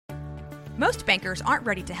Most bankers aren't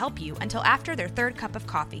ready to help you until after their third cup of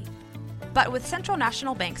coffee. But with Central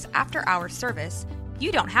National Bank's after-hours service,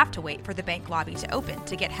 you don't have to wait for the bank lobby to open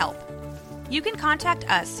to get help. You can contact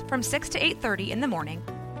us from 6 to 8:30 in the morning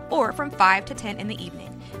or from 5 to 10 in the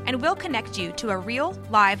evening, and we'll connect you to a real,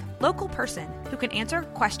 live, local person who can answer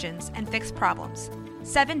questions and fix problems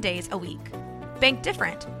 7 days a week. Bank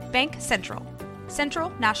different. Bank Central. Central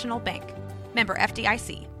National Bank. Member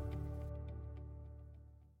FDIC.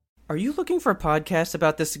 Are you looking for a podcast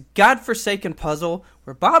about this godforsaken puzzle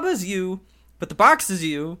where Bob is you, but the box is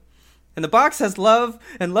you, and the box has love,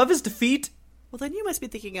 and love is defeat? Well, then you must be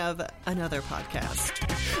thinking of another podcast.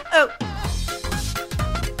 Oh!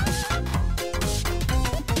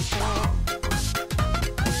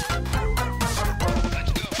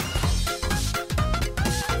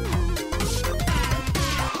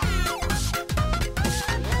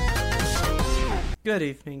 Good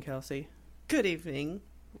evening, Kelsey. Good evening,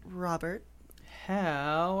 Robert.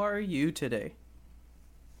 How are you today?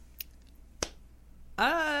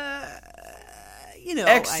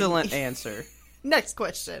 Excellent answer. Next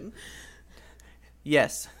question.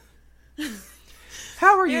 Yes.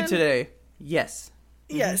 How are you today? Yes.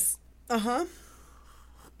 Yes. Uh-huh.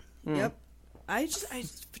 Mm. Yep.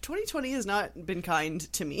 2020 has not been kind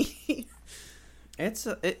to me. It's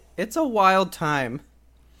a wild time.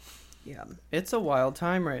 Yeah. It's a wild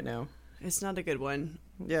time right now. It's not a good one.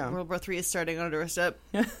 Yeah. World War III is starting on our doorstep.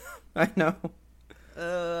 I know.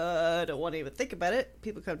 I don't want to even think about it.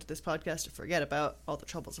 People come to this podcast to forget about all the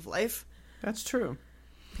troubles of life. That's true.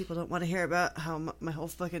 People don't want to hear about how my whole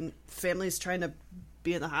fucking family's trying to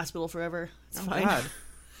be in the hospital forever. It's fine. God.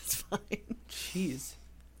 It's fine. Jeez.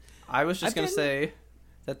 I was just going to say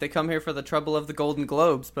that they come here for the trouble of the Golden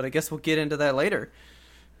Globes, but I guess we'll get into that later.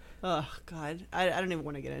 Oh, God. I don't even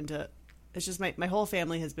want to get into it. It's just my whole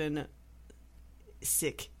family has been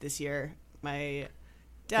sick this year. My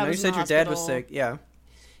dad was in the hospital. You said your dad was sick, yeah.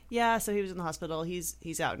 Yeah, so he was in the hospital.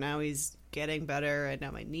 He's out now. He's getting better, and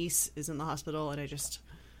now my niece is in the hospital, and I just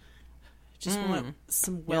want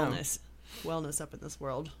some wellness. Yeah. Wellness up in this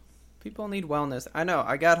world. People need wellness. I know.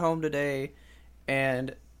 I got home today,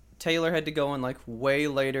 and Taylor had to go in, like, way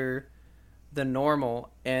later than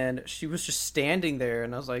normal, and she was just standing there,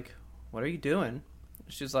 and I was like, what are you doing?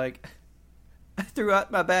 She's like, I threw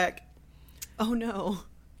out my back. Oh, no.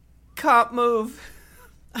 Can't move.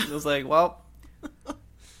 I was like, well,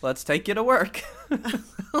 let's take you to work.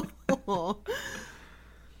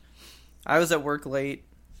 I was at work late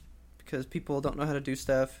because people don't know how to do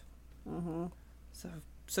stuff. Mm-hmm. So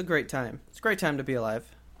it's a great time. It's a great time to be alive.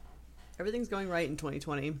 Everything's going right in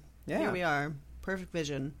 2020. Yeah. Here we are. Perfect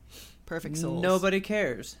vision. Perfect souls. Nobody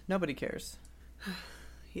cares. Nobody cares.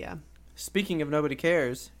 Yeah. Speaking of nobody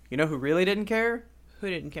cares, you know who really didn't care? Who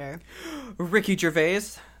didn't care? Ricky Gervais.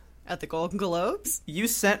 At the Golden Globes? You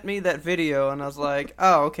sent me that video, and I was like,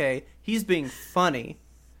 oh, okay, he's being funny.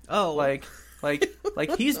 Oh. Like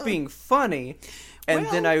he's being funny. And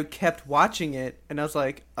then I kept watching it, and I was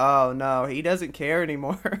like, oh, no, he doesn't care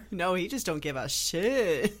anymore. No, he just don't give a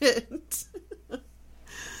shit.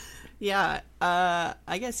 Yeah,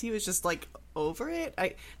 I guess he was just, like, over it.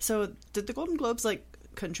 So, did the Golden Globes, like,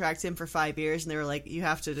 contract him for 5 years, and they were like, you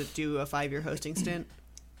have to do a 5-year hosting stint?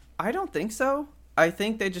 I don't think so. I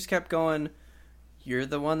think they just kept going, you're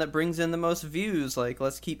the one that brings in the most views, like,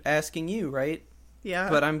 let's keep asking you, right? Yeah.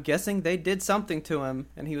 But I'm guessing they did something to him,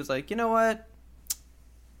 and he was like, you know what?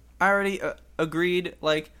 I already agreed,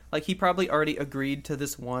 like he probably already agreed to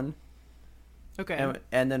this one. Okay.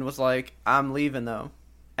 And then was like, I'm leaving, though,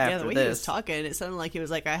 after the way this. he was talking, it sounded like he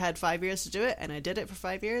was like, I had 5 years to do it, and I did it for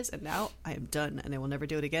 5 years, and now I am done, and I will never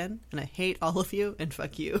do it again, and I hate all of you, and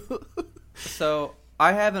fuck you. So,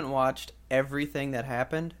 I haven't watched everything that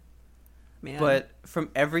happened, Man. But from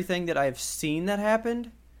everything that I've seen that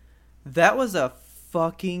happened, that was a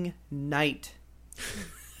fucking night.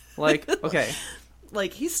 Like, okay.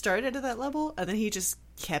 Like, he started at that level, and then he just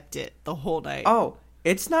kept it the whole night. Oh,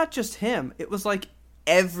 it's not just him. It was like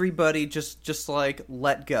everybody just like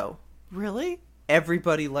let go. Really?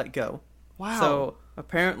 Everybody let go. Wow. So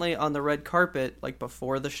apparently on the red carpet, like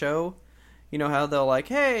before the show, you know how they'll like,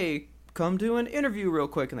 hey, come do an interview real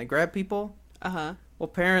quick, and they grab people? Uh-huh. Well,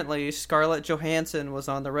 apparently Scarlett Johansson was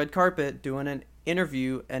on the red carpet doing an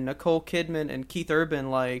interview, and Nicole Kidman and Keith Urban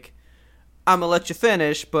like, I'm gonna let you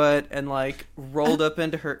finish, and like rolled up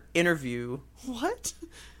into her interview. What?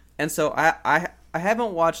 And so I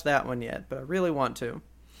haven't watched that one yet, but I really want to.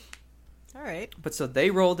 All right. But so they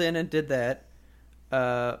rolled in and did that.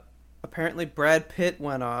 Apparently Brad Pitt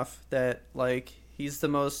went off that like he's the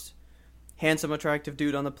most handsome, attractive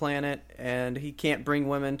dude on the planet, and he can't bring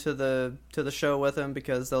women to the show with him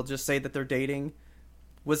because they'll just say that they're dating,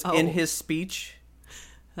 was in his speech.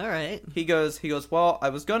 All right. He goes, well, I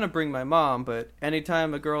was going to bring my mom, but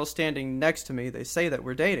anytime a girl's standing next to me, they say that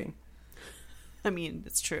we're dating. I mean,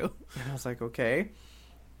 it's true. And I was like, okay.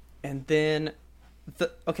 And then,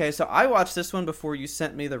 so I watched this one before you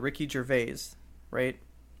sent me the Ricky Gervais, right?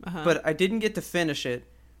 Uh-huh. But I didn't get to finish it.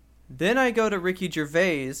 Then I go to Ricky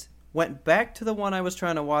Gervais, went back to the one I was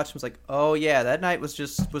trying to watch, and was like, oh yeah, that night was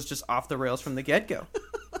just off the rails from the get-go.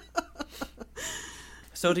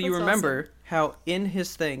 So do you remember how in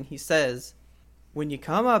his thing he says, when you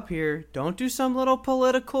come up here, don't do some little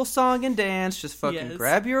political song and dance, just fucking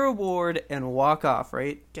grab your award and walk off,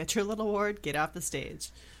 right? Get your little award, get off the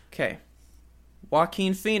stage. Okay.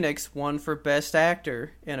 Joaquin Phoenix won for Best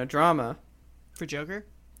Actor in a Drama. For Joker?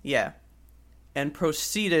 Yeah. And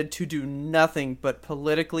proceeded to do nothing but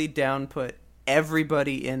politically downput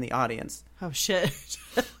everybody in the audience. Oh, shit.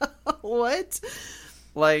 What?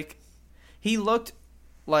 Like, he looked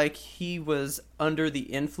like he was under the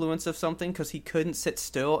influence of something because he couldn't sit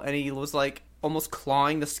still, and he was, like, almost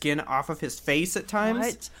clawing the skin off of his face at times.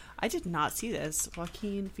 What? I did not see this.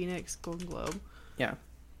 Joaquin Phoenix Golden Globe. Yeah.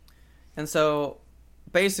 And so,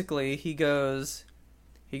 basically, he goes,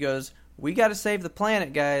 we gotta save the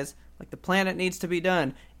planet, guys. Like, the planet needs to be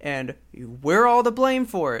done, and we're all to blame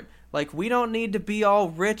for it. Like, we don't need to be all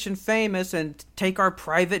rich and famous and take our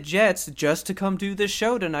private jets just to come do this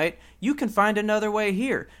show tonight. You can find another way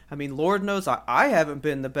here. I mean, Lord knows I haven't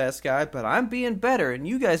been the best guy, but I'm being better, and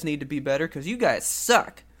you guys need to be better because you guys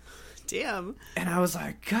suck. Damn. And I was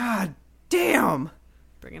like, God damn.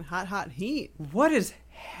 Bringing hot heat. What is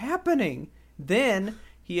happening? Then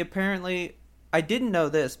he apparently, I didn't know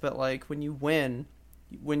this, but like when you win,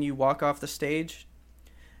 when you walk off the stage,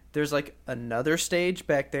 there's like another stage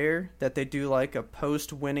back there that they do like a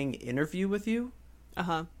post-winning interview with you.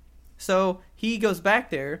 Uh-huh. So he goes back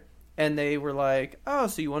there and they were like, oh,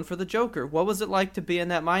 so you won for the Joker. What was it like to be in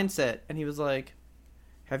that mindset? And he was like,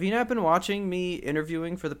 have you not been watching me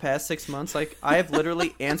interviewing for the past 6 months? Like, I have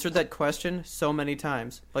literally answered that question so many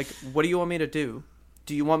times. Like, what do you want me to do?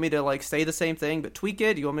 Do you want me to, like, say the same thing but tweak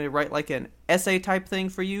it? Do you want me to write, like, an essay type thing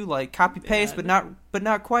for you? Like, copy-paste, but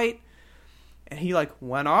not quite? And he, like,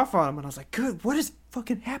 went off on him, and I was like, good, what is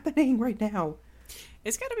fucking happening right now?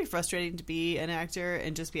 It's got to be frustrating to be an actor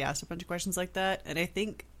and just be asked a bunch of questions like that. And I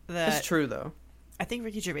think that... It's true, though. I think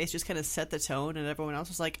Ricky Gervais just kind of set the tone, and everyone else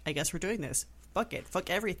was like, I guess we're doing this. Fuck it. Fuck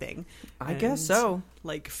everything. I guess so.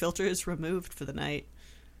 Like, filters removed for the night.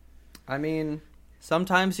 I mean,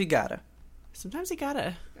 sometimes you gotta. Sometimes you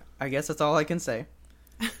gotta. I guess that's all I can say.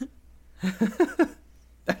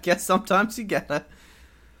 I guess sometimes you gotta.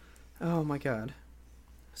 Oh my god.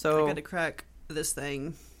 So I gotta crack this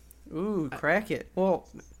thing. Ooh, crack it. Well,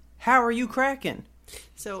 how are you cracking?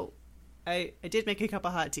 So, I did make a cup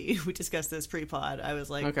of hot tea. We discussed this pre-pod. I was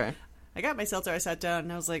like, okay. I got my seltzer, I sat down,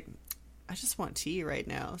 and I was like, I just want tea right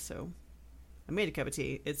now. So, I made a cup of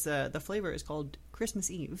tea. It's the flavor is called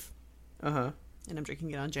Christmas Eve. Uh-huh. And I'm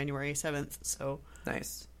drinking it on January 7th, so...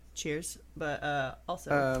 Nice. Cheers. But,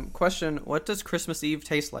 also... question, what does Christmas Eve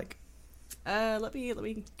taste like? Let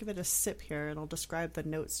me give it a sip here, and I'll describe the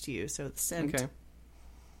notes to you. So, the scent... Okay.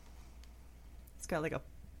 It's got, like, a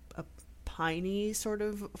piney sort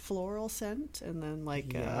of floral scent, and then,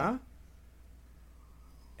 like... Yeah.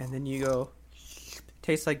 And then you go...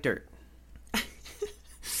 Tastes like dirt.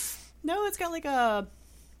 No, it's got, like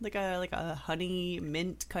a honey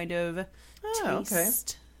mint kind of taste. Okay.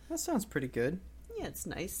 That sounds pretty good. Yeah, it's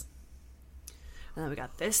nice. And then we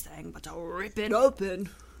got this thing, but to rip it open.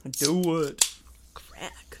 Do it.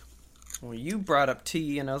 Crack. Well, you brought up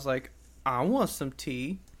tea, and I was like, I want some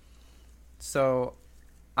tea. So,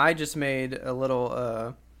 I just made a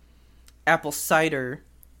little apple cider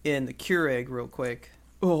in the Keurig real quick.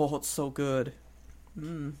 Oh, it's so good.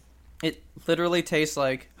 It literally tastes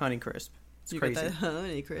like Honeycrisp. It's crazy. Got that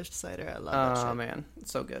Honey Crisp cider. I love that shit. Oh, man.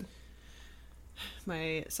 It's so good.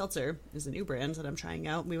 My seltzer is a new brand that I'm trying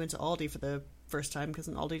out. We went to Aldi for the first time because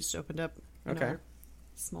an Aldi just opened up in our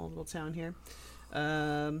small little town here.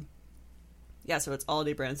 Yeah, so it's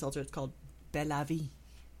Aldi brand seltzer. It's called Bella Vie.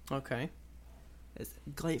 Okay. It's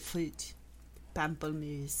grapefruit,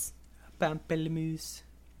 pamplemousse. Pamplemousse.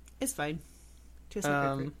 It's fine. Tastes like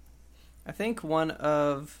grapefruit. I think one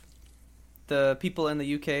of the people in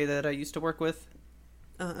the UK that I used to work with,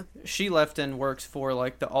 she left and works for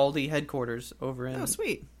like the Aldi headquarters over in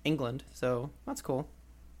sweet. England. So that's cool.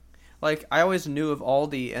 Like, I always knew of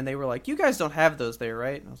Aldi, and they were like, you guys don't have those there,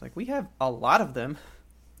 right? And I was like, we have a lot of them.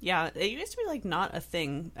 Yeah, it used to be like not a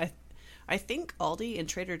thing. I think Aldi and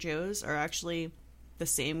Trader Joe's are actually the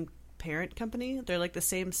same parent company. They're like the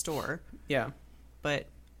same store, Yeah. but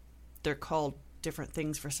they're called different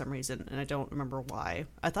things for some reason, and I don't remember why.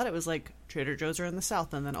 I thought it was like Trader Joe's are in the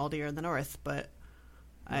south and then Aldi are in the north, but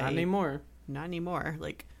Not anymore. Not anymore.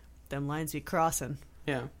 Like, them lines be crossing.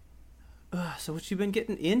 Yeah. So what you been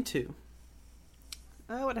getting into?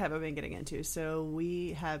 What have I been getting into? So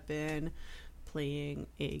we have been playing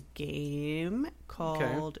a game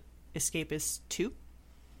called Escapist 2.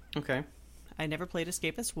 Okay. I never played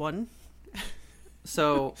Escapist 1.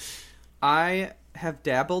 So I have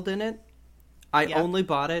dabbled in it. I Yeah. only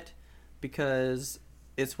bought it because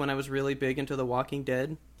it's when I was really big into The Walking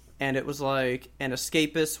Dead, and it was like an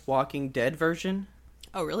Escapist Walking Dead version.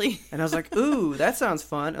 Oh, really? And I was like, ooh, that sounds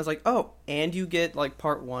fun. I was like, oh, and you get like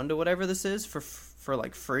part 1 to whatever this is for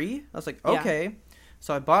like free. I was like, okay. Yeah.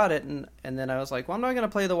 So I bought it, and then I was like, well, I'm not going to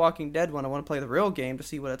play the Walking Dead one. I want to play the real game to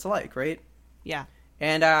see what it's like, right? Yeah.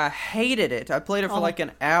 And I hated it. I played it for like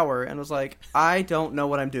an hour and was like, I don't know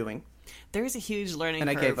what I'm doing. There's a huge learning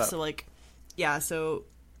curve. I gave up. So like, yeah, so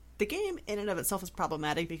the game in and of itself is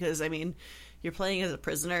problematic because, I mean, you're playing as a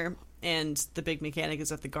prisoner, and the big mechanic is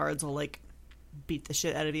that the guards will like beat the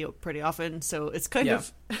shit out of you pretty often, so it's kind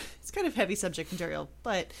of heavy subject material,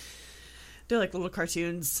 but they're like little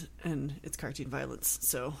cartoons and it's cartoon violence,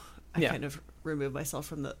 so I kind of remove myself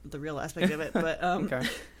from the real aspect of it. But okay.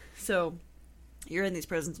 So you're in these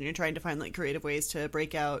prisons and you're trying to find like creative ways to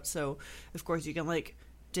break out, so of course you can like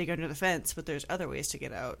dig under the fence, but there's other ways to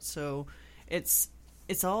get out. So it's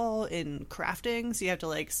all in crafting, so you have to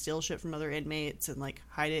like steal shit from other inmates and like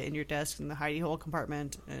hide it in your desk in the hidey hole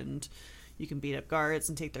compartment, and you can beat up guards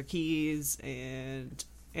and take their keys. And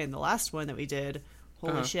the last one that we did,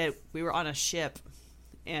 holy shit, we were on a ship,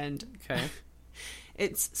 and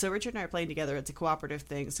it's so Richard and I are playing together. It's a cooperative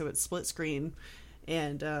thing, so it's split screen,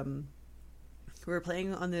 and we were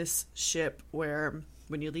playing on this ship where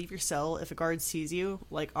when you leave your cell, if a guard sees you,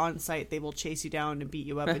 like on site, they will chase you down and beat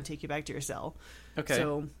you up and take you back to your cell. Okay.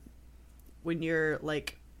 So when you're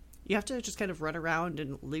like, you have to just kind of run around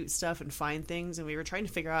and loot stuff and find things, and we were trying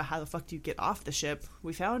to figure out how the fuck do you get off the ship.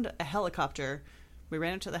 We found a helicopter. We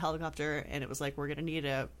ran up to the helicopter, and it was like, we're going to need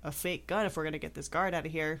a fake gun if we're going to get this guard out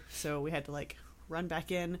of here. So we had to like run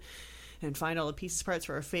back in and find all the pieces parts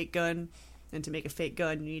for a fake gun. And to make a fake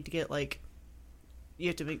gun, you need to get like, you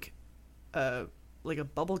have to make like a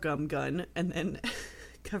bubblegum gun and then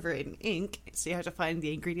cover it in ink. So you have to find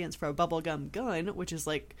the ingredients for a bubblegum gun, which is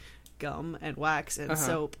like gum and wax and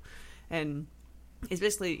soap. And it's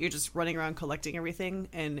basically, you're just running around collecting everything,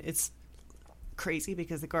 and it's crazy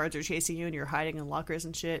because the guards are chasing you and you're hiding in lockers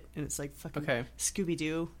and shit, and it's like fucking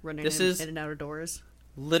Scooby-Doo running in and out of doors.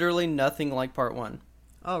 Literally nothing like part 1.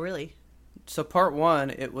 Oh, really? So part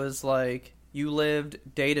 1, it was like you lived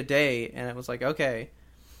day to day, and it was like, okay,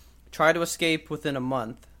 try to escape within a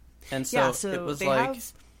month. And so, it was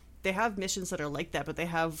they have missions that are like that, but they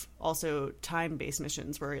have also time-based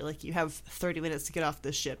missions where like you have 30 minutes to get off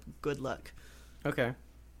this ship. Good luck. Okay.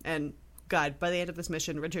 And God, by the end of this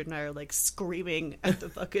mission, Richard and I are like screaming at the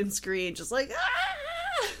fucking screen, just like,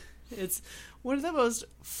 ah! It's one of the most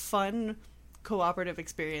fun cooperative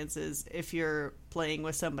experiences if you're playing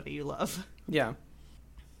with somebody you love. Yeah.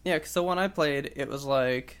 Yeah, so when I played, it was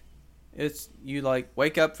like, it's you like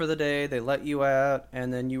wake up for the day, they let you out,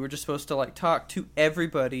 and then you were just supposed to like talk to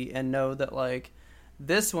everybody and know that like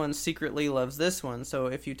this one secretly loves this one. So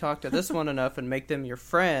if you talk to this one enough and make them your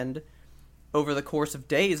friend over the course of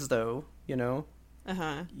days, though, you know,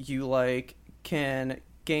 you like can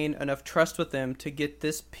gain enough trust with them to get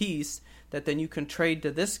this piece that then you can trade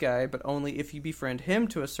to this guy, but only if you befriend him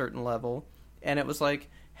to a certain level. And it was like,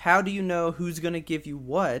 how do you know who's going to give you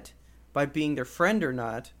what by being their friend or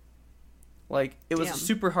not? Like, it was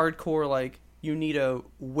super hardcore, like, you need a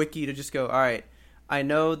wiki to just go, all right, I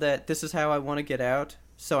know that this is how I want to get out,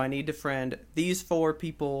 so I need to friend these 4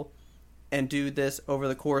 people and do this over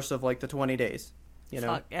the course of, like, the 20 days, you know?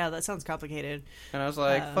 Fuck, yeah, that sounds complicated. And I was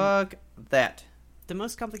like, fuck that. The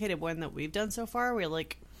most complicated one that we've done so far, we,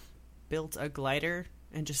 like, built a glider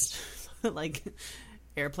and just, like,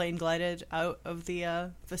 airplane glided out of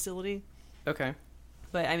the facility. Okay.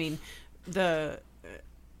 But, I mean, the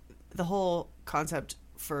whole concept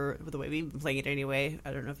for the way we've been playing it anyway,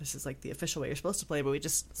 I don't know if this is like the official way you're supposed to play, but we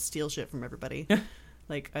just steal shit from everybody.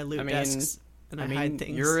 Like, I loot desks and I hide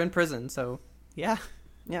things. You're in prison, so... Yeah.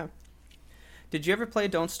 Yeah. Did you ever play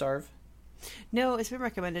Don't Starve? No, it's been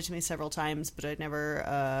recommended to me several times, but I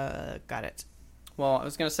never got it. Well, I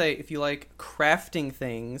was going to say, if you like crafting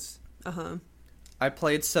things... I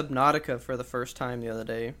played Subnautica for the first time the other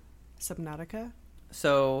day. Subnautica?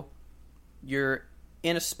 So, you're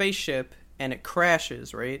in a spaceship and it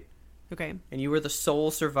crashes, right? Okay. And you are the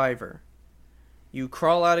sole survivor. You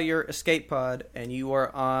crawl out of your escape pod and you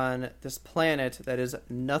are on this planet that is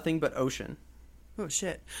nothing but ocean. Oh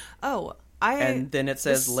shit. Oh, and then it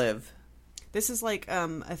says live. This is like a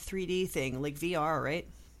 3D thing, like VR, right?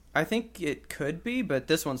 I think it could be, but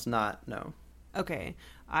this one's not. No. Okay.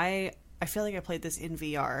 I feel like I played this in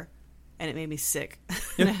VR and it made me sick.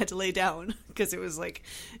 And I had to lay down because it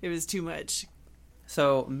was too much.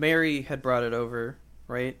 So Mary had brought it over,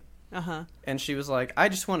 right? Uh-huh. And she was like, I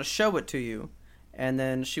just want to show it to you. And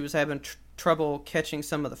then she was having trouble catching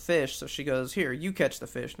some of the fish, so she goes, here, you catch the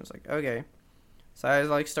fish. And I was like, okay. So I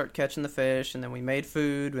like start catching the fish, and then we made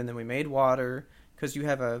food, and then we made water, because you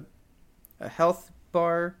have a health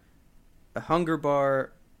bar, a hunger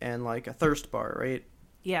bar, and like a thirst bar, right?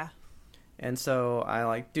 Yeah. And so I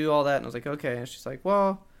like do all that, and I was like, okay. And she's like,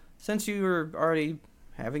 well, since you were already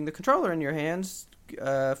having the controller in your hands,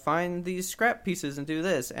 find these scrap pieces and do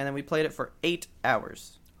this. And then we played it for 8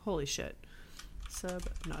 hours. Holy shit.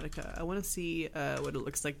 Subnautica. I want to see what it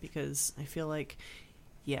looks like because I feel like,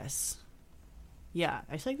 yes. Yeah,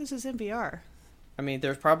 I think this is in VR. I mean,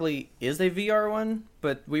 there probably is a VR one,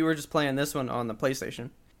 but we were just playing this one on the PlayStation.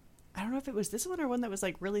 I don't know if it was this one or one that was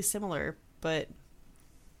like really similar, but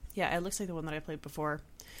yeah, it looks like the one that I played before.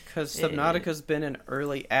 Because Subnautica's been in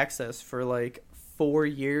early access for like 4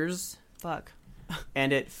 years. Fuck.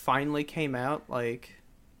 And it finally came out like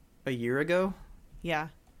a year ago. Yeah.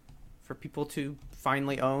 For people to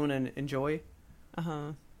finally own and enjoy.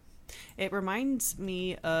 Uh-huh. It reminds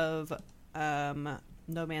me of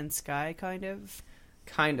No Man's Sky, kind of.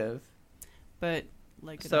 Kind of. But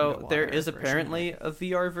like so there is apparently a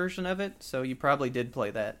VR version of it, so you probably did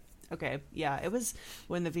play that. Okay, yeah, it was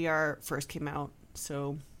when the VR first came out,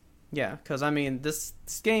 so... Yeah, because, I mean, this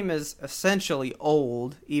game is essentially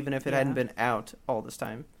old, even if it hadn't been out all this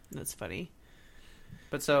time. That's funny.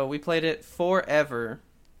 But so, we played it forever,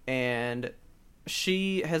 and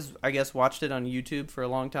she has, I guess, watched it on YouTube for a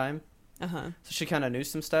long time. Uh-huh. So she kind of knew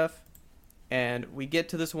some stuff. And we get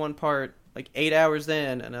to this one part, like 8 hours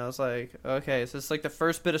in, and I was like, okay, so it's like the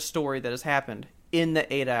first bit of story that has happened in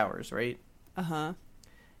the 8 hours, right? Uh-huh.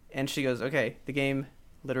 And she goes, okay, the game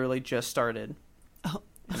literally just started. Oh.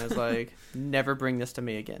 And I was like, never bring this to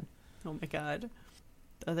me again. Oh my god.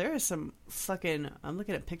 There are some fucking... I'm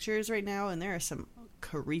looking at pictures right now, and there are some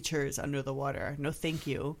creatures under the water. No thank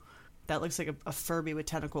you. That looks like a Furby with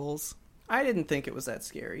tentacles. I didn't think it was that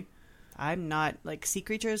scary. I'm not... Like, sea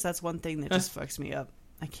creatures, that's one thing that just fucks me up.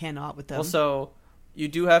 I cannot with them. Well, so, you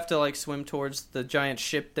do have to, like, swim towards the giant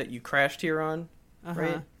ship that you crashed here on,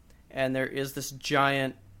 right? And there is this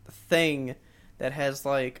giant thing that has,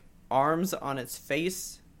 like, arms on its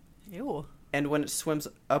face. Ew. And when it swims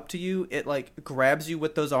up to you, it, like, grabs you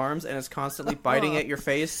with those arms and is constantly biting at your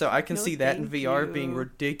face. So I can see that in VR being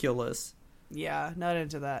ridiculous. Yeah, not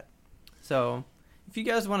into that. So, if you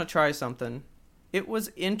guys want to try something, it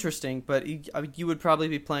was interesting, but you would probably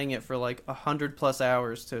be playing it for, like, 100+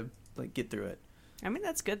 hours to, like, get through it. I mean,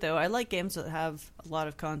 that's good, though. I like games that have a lot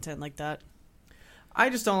of content like that. I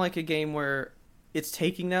just don't like a game where it's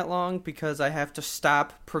taking that long because I have to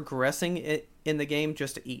stop progressing it in the game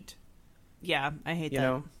just to eat. Yeah, I hate that. You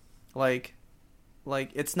know? Like,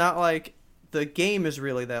 it's not like the game is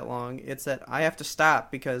really that long. It's that I have to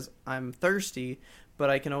stop because I'm thirsty, but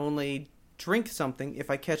I can only drink something if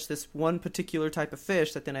I catch this one particular type of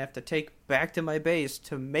fish that then I have to take back to my base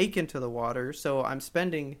to make into the water. So I'm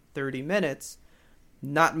spending 30 minutes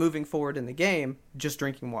not moving forward in the game, just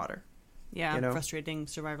drinking water. Yeah, you know? Frustrating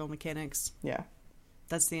survival mechanics. Yeah.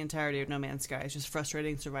 That's the entirety of No Man's Sky. It's just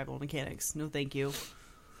frustrating survival mechanics. No thank you.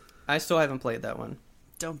 I still haven't played that one.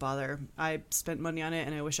 Don't bother. I spent money on it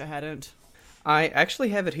and I wish I hadn't. I actually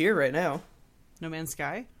have it here right now. No Man's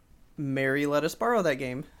Sky? Mary let us borrow that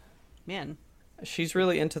game. Man. She's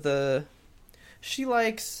really into she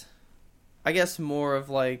likes, I guess, more of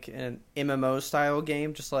like an MMO style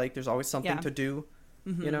game, just like there's always something to do,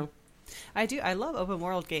 you know? I do. I love open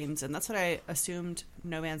world games, and that's what I assumed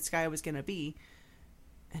No Man's Sky was going to be,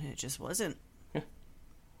 and it just wasn't. Yeah.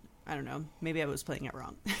 I don't know. Maybe I was playing it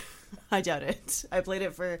wrong. I doubt it. I played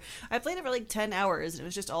it for like 10 hours, and it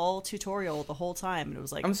was just all tutorial the whole time, and it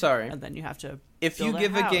was like, I'm sorry. And then you have to if you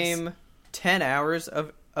give a game 10 hours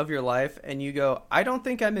of your life and you go, I don't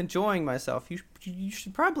think I'm enjoying myself, you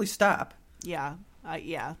should probably stop. Yeah.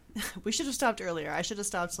 Yeah. We should have stopped earlier. I should have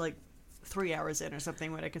stopped like 3 hours in or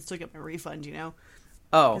something when I could still get my refund, you know?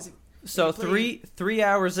 Oh, so 3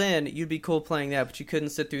 hours in, you'd be cool playing that, but you couldn't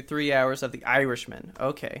sit through 3 hours of The Irishman.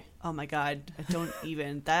 Okay. Oh my god, I don't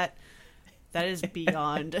even. That is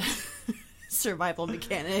beyond survival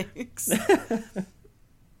mechanics.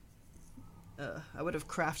 I would have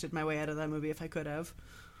crafted my way out of that movie if I could have.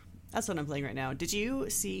 That's what I'm playing right now. Did you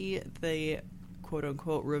see the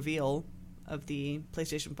quote-unquote reveal of the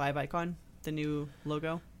PlayStation 5 icon? The new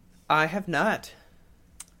logo? I have not.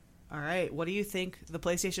 All right. What do you think the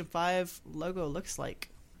PlayStation 5 logo looks like?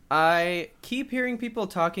 I keep hearing people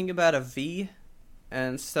talking about a V,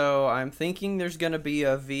 and so I'm thinking there's going to be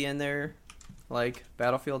a V in there, like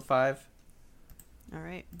Battlefield 5. All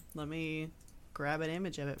right. Let me grab an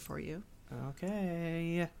image of it for you.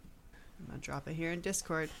 Okay. I'm going to drop it here in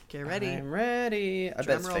Discord. Get ready. I'm ready. I bet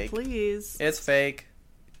Drum it's roll, fake. please. It's fake.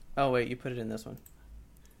 Oh, wait, you put it in this one.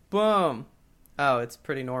 Boom. Oh, it's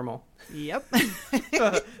pretty normal. Yep.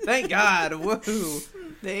 Thank God. Woohoo.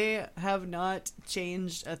 They have not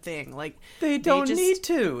changed a thing. Like They don't just need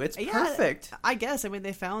to. It's Yeah, perfect. I guess. I mean,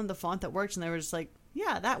 they found the font that works, and they were just like,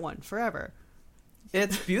 yeah, that one, forever.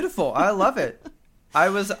 It's beautiful. I love it. I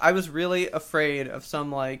was really afraid of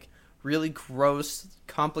some like really gross,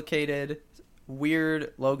 complicated,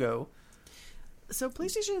 weird logo. So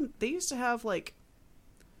PlayStation, they used to have like,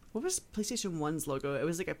 what was PlayStation 1's logo? It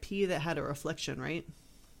was like a P that had a reflection, right?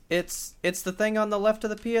 It's the thing on the left of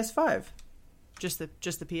the PS5. Just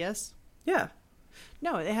the PS? Yeah.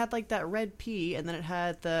 No, it had like that red P, and then it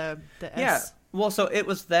had the S. Yeah. Well, so it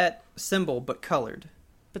was that symbol but colored.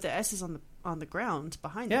 But the S is on the ground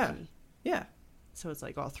behind Yeah. the P. Yeah. So it's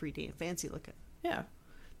like all 3D and fancy looking. Yeah.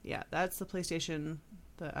 Yeah, that's the PlayStation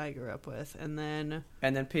that I grew up with. And then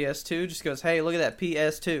PS2 just goes, hey, look at that,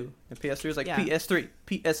 PS2. And PS3 is like Yeah. PS3,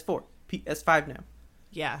 PS4, PS5 now.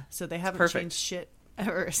 yeah, so they haven't perfect. changed shit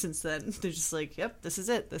ever since then. They're just like, yep, this is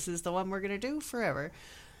it. This is the one we're going to do forever.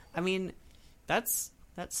 I mean, that's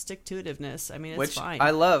stick-to-itiveness. I mean, it's Which fine. I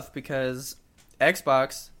love because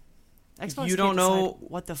Xbox Xbox you can't don't know decide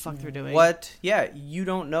what the fuck they're doing. you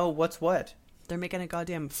don't know what's what. They're making a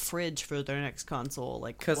goddamn fridge for their next console.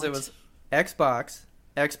 Like, Because it was Xbox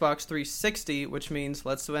 360, which means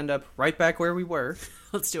let's end up right back where we were.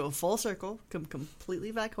 Let's do a full circle, come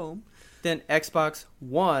completely back home. Then Xbox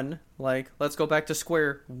One, like, let's go back to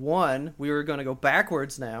square one. We were going to go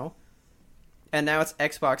backwards now. And now it's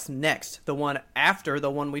Xbox Next, the one after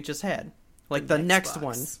the one we just had. Like, the next Xbox.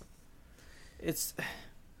 one. It's...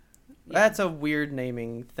 That's a weird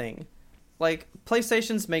naming thing. Like,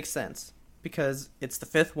 PlayStation's make sense, because it's the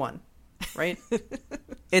fifth one, right?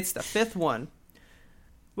 It's the fifth one.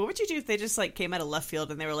 What would you do if they just like came out of left field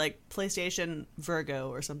and they were like PlayStation Virgo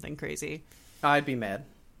or something crazy? I'd be mad.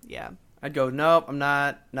 Yeah, I'd go, nope, I'm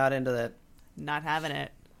not into that. not having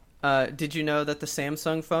it. Did you know that the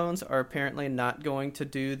Samsung phones are apparently not going to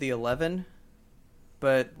do the 11,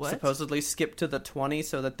 but What? supposedly skip to the 20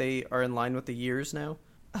 so that they are in line with the years now?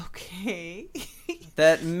 Okay.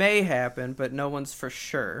 That may happen, but no one's for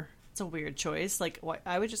sure. It's a weird choice. Like,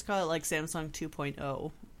 I would just call it like Samsung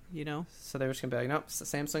 2.0, you know? So they were just going to be like, nope, it's the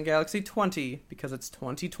Samsung Galaxy 20 because it's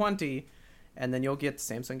 2020, and then you'll get the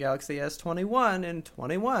Samsung Galaxy S21 in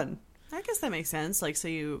 21. I guess that makes sense. Like, so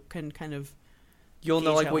you can kind of... You'll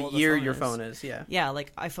know gauge like how what old the year phone your is. phone is, yeah. Yeah,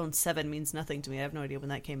 like iPhone 7 means nothing to me. I have no idea when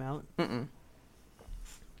that came out. Mm-mm.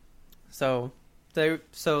 So they're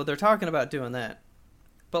talking about doing that.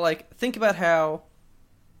 But like, think about how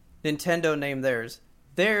Nintendo named theirs.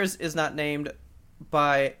 Theirs is not named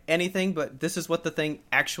by anything, but this is what the thing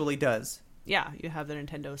actually does. Yeah, you have the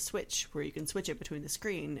Nintendo Switch, where you can switch it between the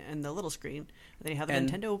screen and the little screen. And then you have the And-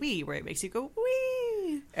 Nintendo Wii, where it makes you go,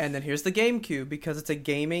 Wii! And then here's the GameCube, because it's a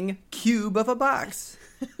gaming cube of a box.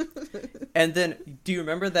 And then, do you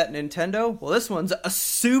remember that Nintendo? Well, this one's a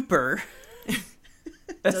Super.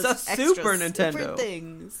 It's a Does extra Super super Nintendo.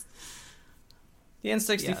 things. The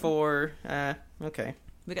N64, okay.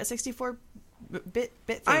 We got 64-bit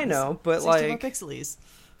things. I know, but 64 like... pixelies.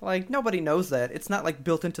 Like, nobody knows that. It's not, like,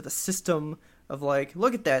 built into the system of, like,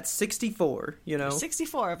 look at that, 64, you know? There's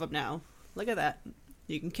 64 of them now. Look at that.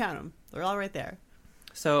 You can count them. They're all right there.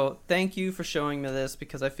 So, thank you for showing me this,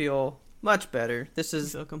 because I feel much better. This You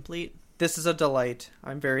is feel complete. a delight.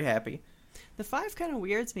 I'm very happy. The 5 kind of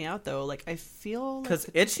weirds me out, though. Like, I feel like Because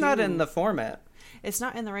the it's not 2 in the format. It's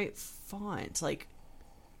not in the right font. Like,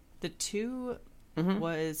 the 2 Mhm.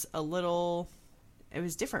 was a little... It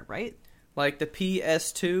was different, right? Like, the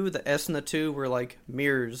PS2, the S and the 2 were, like,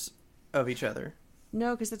 mirrors of each other.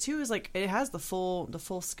 No, because the 2 is like... It has the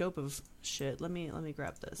full scope of shit. Let me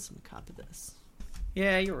grab this and copy this.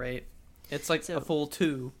 Yeah, you're right. It's, like, So- a full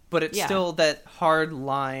 2, but it's Yeah. still that hard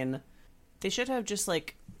line. They should have just,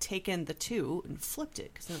 like, taken the 2 and flipped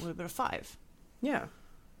it, because then it would have been a 5. Yeah.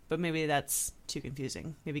 But maybe that's too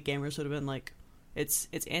confusing. Maybe gamers would have been like, it's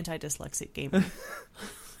anti-dyslexic gaming.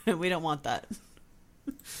 And we don't want that.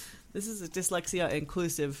 This is a dyslexia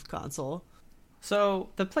inclusive console. So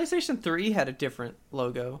the PlayStation 3 had a different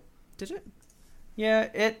logo. Did it? Yeah,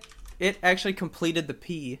 it actually completed the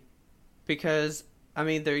P, because I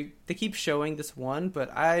mean they keep showing this one,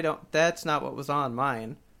 but I don't. That's not what was on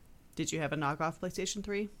mine. Did you have a knockoff PlayStation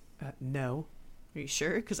 3? No. Are you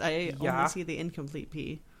sure? Because I only see the incomplete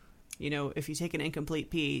P. You know, if you take an incomplete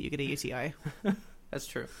P, you get a UTI. That's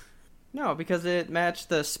true. No, because it matched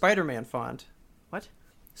the Spider-Man font. What?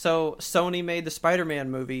 So Sony made the Spider-Man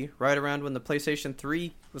movie right around when the PlayStation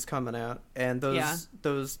 3 was coming out, and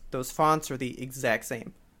those fonts are the exact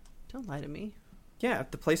same. Don't lie to me. Yeah,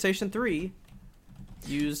 the PlayStation 3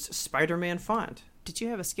 used Spider-Man font. Did you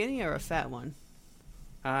have a skinny or a fat one?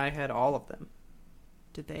 I had all of them.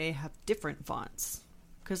 Did they have different fonts?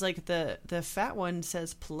 Because, like, the fat one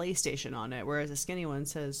says PlayStation on it, whereas the skinny one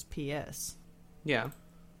says PS. Yeah,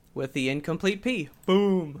 with the incomplete P.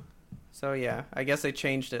 Boom! So, yeah, I guess they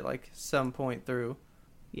changed it, like, some point through.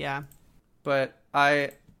 Yeah. But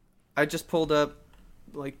I just pulled up,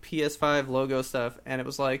 like, PS5 logo stuff, and it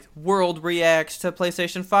was like, World reacts to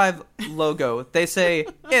PlayStation 5 logo. They say,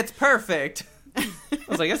 it's perfect! I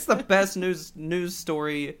was like, it's the best news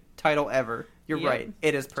story title ever. You're right.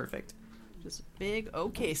 It is perfect. Just a big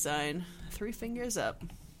OK sign. 3 fingers up.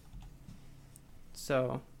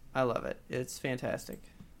 So, I love it. It's fantastic.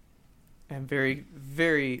 I'm very,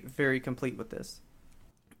 very, very complete with this.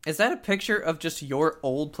 Is that a picture of just your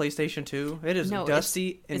old PlayStation 2? It is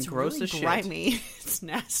dusty and gross really as shit. Grimy. It's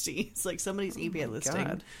nasty. It's like somebody's eBay listing.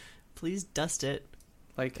 God. Please dust it.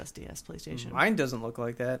 Like, dusty ass PlayStation. Mine doesn't look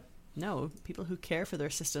like that. No, people who care for their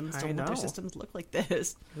systems I don't want their know. systems look like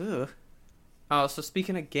this. Ugh. Oh, so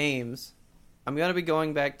speaking of games, I'm going to be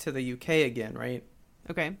going back to the UK again, right?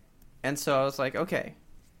 Okay. And so I was like, okay,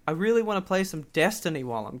 I really want to play some Destiny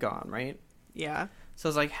while I'm gone, right? Yeah. So I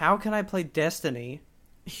was like, how can I play Destiny?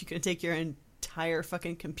 You gonna take your entire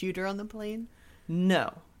fucking computer on the plane?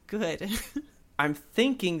 No. Good. I'm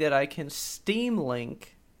thinking that I can Steam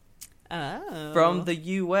Link from the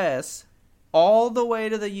US all the way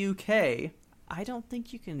to the UK I don't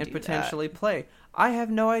think you can and do potentially play. I have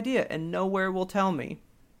no idea, and nowhere will tell me.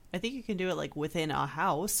 that. I think you can do it like within a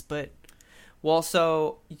house, but Well,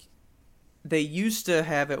 so they used to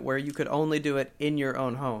have it where you could only do it in your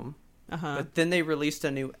own home. But then they released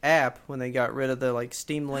a new app when they got rid of the like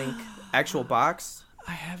Steam Link actual box,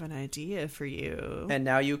 I have an idea for you. and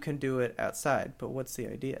now you can do it outside. But what's the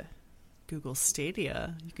idea? Google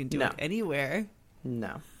Stadia. You can do No. it anywhere.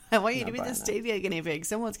 No. I want you Not to be buying the that. Stadia guinea pig.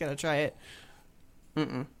 Someone's got to try it.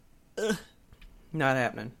 Mm-mm. Ugh. Not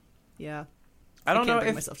happening. Yeah. I don't can't know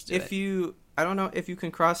bring myself to do if it. you. I don't know if you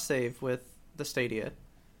can cross save with the Stadia.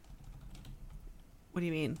 What do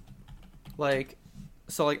you mean? Like,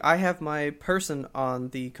 so like I have my person on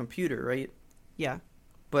the computer, right? Yeah.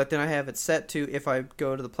 But then I have it set to if I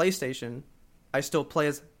go to the PlayStation, I still play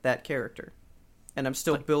as that character, and I'm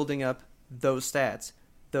still building up those stats,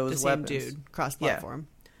 those The same weapons. dude, cross-platform.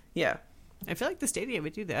 Yeah, I feel like the Stadia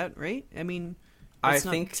would do that, right? I mean, I it's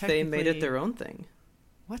not think they made it technically- their own thing.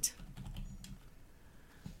 What?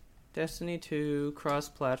 Destiny 2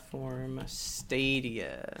 cross-platform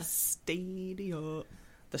Stadia. Stadia.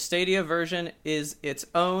 The Stadia version is its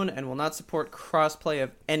own and will not support cross-play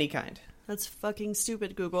of any kind. That's fucking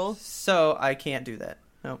stupid, Google. So I can't do that.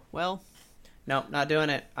 No, Well, no, not doing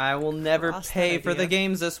it. I will never Cross that pay for the idea.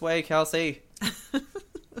 games this way, Kelsey.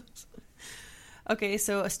 okay,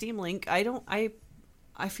 so a Steam Link, I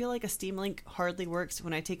feel like a Steam Link hardly works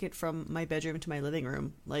when I take it from my bedroom to my living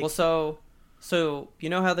room. Like, Well, so you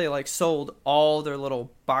know how they like sold all their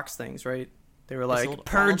little box things, right? They were sold all like, of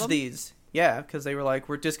purge them? these. Yeah, because they were like,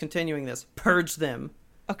 we're discontinuing this. Purge them.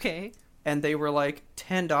 okay. And they were like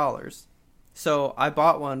 $10. So I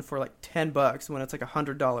bought one for like $10 when it's like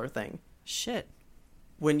 $100 thing. Shit.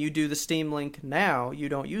 When you do the Steam Link now, you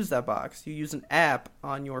don't use that box. You use an app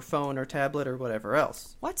on your phone or tablet or whatever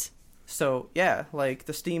else. What? So yeah, like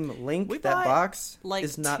the Steam Link, We that bought, box like,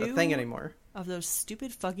 is not a 2 thing anymore. of those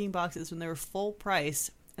stupid fucking boxes when they were full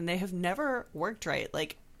price, and they have never worked right.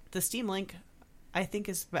 Like, the Steam Link, I think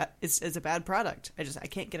is a bad product. I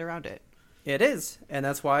can't get around it. It is, and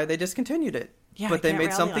that's why they discontinued it. Yeah, but I they can't made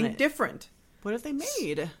rally on something it. different. What have they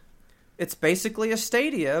made? It's basically a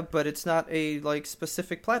Stadia, but it's not a like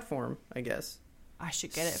specific platform, I guess. I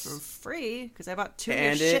should get it for free because I bought 2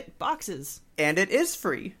 And shit boxes. And it is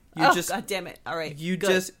free. You Oh, just God damn it! All right, you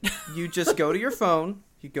good. just go to your phone,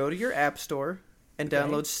 you go to your app store and Okay.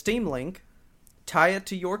 download Steam Link, tie it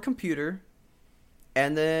to your computer,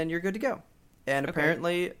 and then you're good to go. And Okay.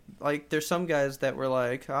 apparently, like there's some guys that were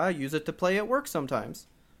like, I use it to play at work sometimes.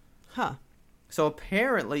 Huh? So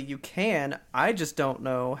apparently you can. I just don't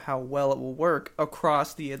know how well it will work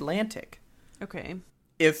across the Atlantic. Okay.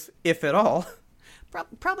 if at all.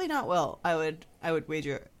 Probably not well. I would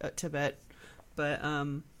wager to bet, but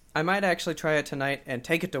I might actually try it tonight and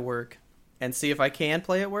take it to work and see if I can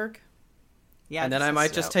play at work. yeah. And then I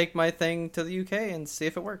might just take take my thing to the UK and see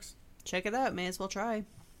if it works. check it out. May as well try.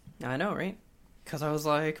 I know, right? Because I was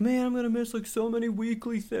like, man, I'm going to miss like so many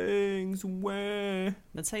weekly things. Wah.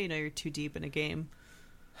 That's how you know you're too deep in a game.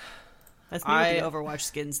 That's me with the Overwatch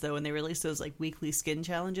skins, though. When they release those like weekly skin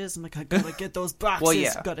challenges, I'm like, I gotta get those boxes. Well,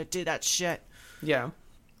 yeah. Gotta do that shit. Yeah.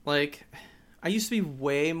 Like, I used to be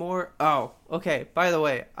way more... Oh, okay. By the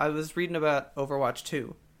way, I was reading about Overwatch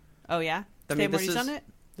 2. Oh yeah. I mean, Already done it.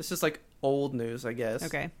 This is like old news, I guess.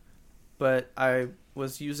 Okay. But I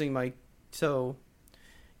was using my... So,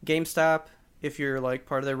 GameStop, if you're like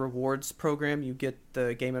part of their rewards program, you get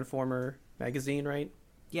the Game Informer magazine, right?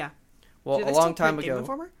 Yeah. Well, Do they a still long time print Game ago...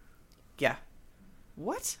 Informer? Yeah.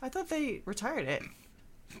 What? I thought they retired it.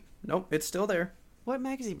 Nope, it's still there. What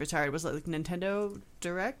magazine retired? Was it like Nintendo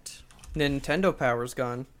Direct? Nintendo Power's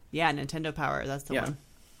gone. Yeah, Nintendo Power. That's the one.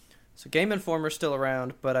 So Game Informer's still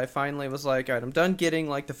around, but I finally was like, all right, I'm done getting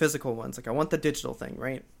like the physical ones. Like, I want the digital thing,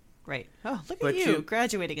 right? Right. Oh, look But at you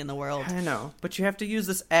graduating in the world. I know, but you have to use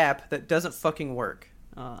this app that doesn't fucking work,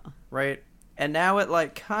 right? And now it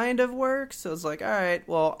like kind of works. So it's like, all right,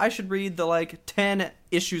 well, I should read the like 10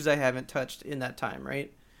 issues I haven't touched in that time,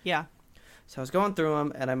 right? Yeah. So I was going through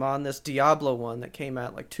them, and I'm on this Diablo one that came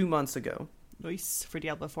out like 2 months ago. Nice. For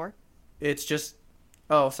Diablo 4? It's just,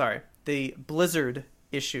 oh, sorry, the Blizzard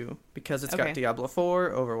issue, because it's got Diablo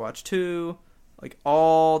 4, Overwatch 2, like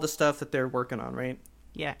all the stuff that they're working on, right?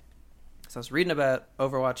 Yeah. So I was reading about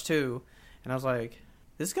Overwatch 2, and I was like,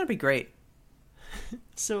 this is going to be great.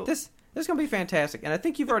 So This is going to be fantastic. And I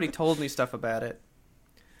think you've already told me stuff about it.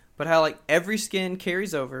 But how, like, every skin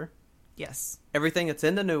carries over. yes. Everything that's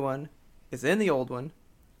in the new one is in the old one.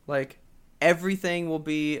 Like, everything will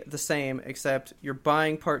be the same, except you're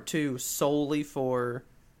buying part 2 solely for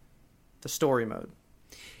the story mode.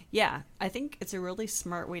 Yeah, I think it's a really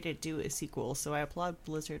smart way to do a sequel, so I applaud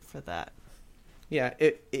Blizzard for that. Yeah,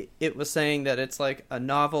 it was saying that it's like a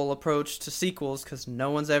novel approach to sequels because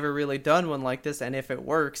no one's ever really done one like this, and if it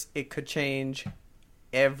works, it could change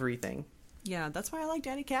everything. Yeah, that's why I like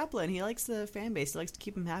Danny Kaplan. He likes the fan base. He likes to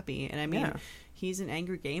keep them happy. And I mean, he's an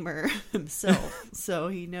angry gamer himself, so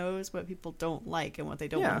he knows what people don't like and what they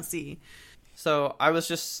don't want to see. So I was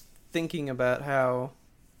just thinking about how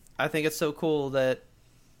I think it's so cool that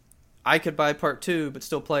I could buy part 2 but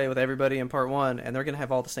still play with everybody in part 1, and they're going to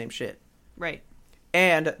have all the same shit. Right.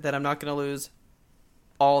 And that I'm not going to lose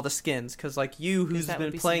all the skins, because like you, who's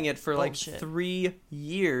been playing it for bullshit. like 3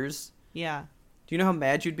 years... Yeah. Do you know how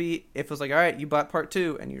mad you'd be if it was like, all right, you bought part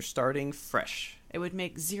 2 and you're starting fresh? It would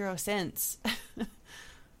make 0 sense.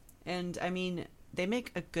 And, I mean, they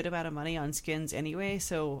make a good amount of money on skins anyway,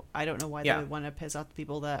 so I don't know why they would want to piss off the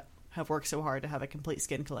people that have worked so hard to have a complete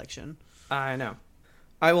skin collection. I know.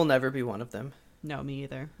 I will never be one of them. No, me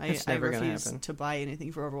either. I refuse to buy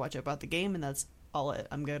anything for Overwatch. I bought the game, and that's all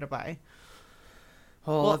I'm going to buy.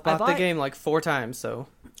 Well, I've bought the game like 4 times, so...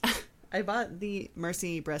 I bought the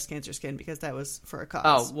Mercy breast cancer skin because that was for a cause.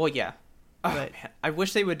 Oh, well, yeah. But man, I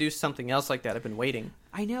wish they would do something else like that. I've been waiting.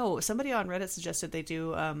 I know. Somebody on Reddit suggested they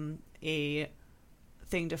do a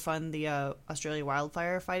thing to fund the Australia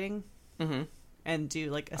wildfire fighting. Mm-hmm. And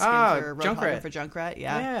do like a skin for Junkrat. For Junkrat.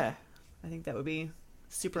 Yeah. I think that would be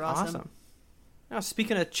super awesome. Now,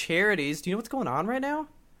 speaking of charities, do you know what's going on right now?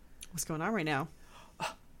 What's going on right now?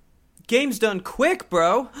 Games Done Quick,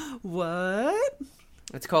 bro. What?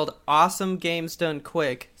 It's called Awesome Games Done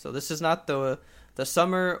Quick. So this is not the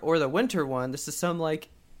summer or the winter one. This is some like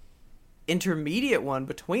intermediate one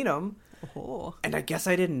between them. Oh. And I guess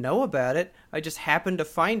I didn't know about it. I just happened to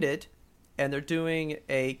find it, and they're doing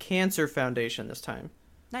a cancer foundation this time.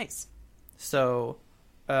 Nice. So,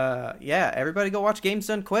 yeah, everybody go watch Games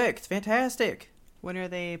Done Quick. It's fantastic. When are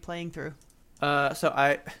they playing through?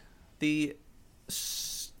 The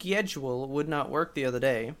schedule would not work the other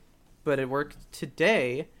day, but it worked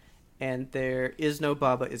today, and there is no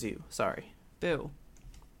Baba Is You. Sorry. Boo.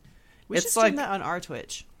 We should stream that on our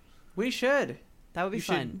Twitch. We should. That would be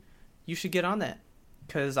fun. You should get on that,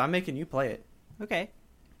 because I'm making you play it. Okay.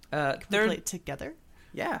 Can we play it together?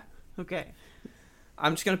 Yeah. Okay.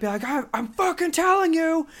 I'm just going to be like, I'm fucking telling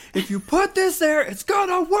you, if you put this there, it's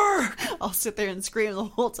gonna work! I'll sit there and scream the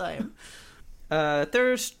whole time.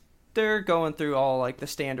 They're going through all, like, the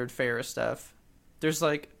standard fare stuff. There's,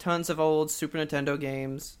 like, tons of old Super Nintendo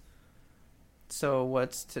games. So,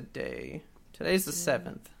 what's today? Today's the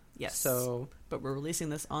 7th. Yes. So, but we're releasing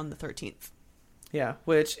this on the 13th. Yeah,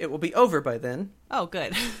 which it will be over by then. Oh,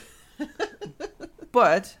 good.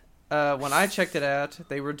 But when I checked it out,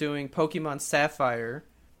 they were doing Pokemon Sapphire,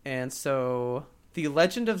 and so the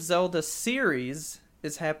Legend of Zelda series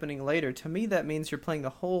is happening later. To me, that means you're playing the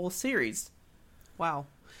whole series. Wow.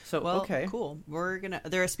 So, Well, okay. cool.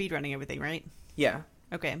 They're speedrunning everything, right? Yeah.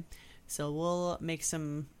 Okay. So we'll make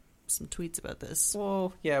some tweets about this.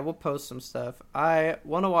 Well, yeah, we'll post some stuff. I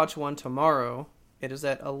want to watch one tomorrow. It is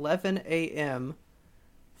at 11 a.m.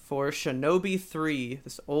 for Shinobi 3,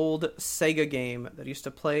 this old Sega game that I used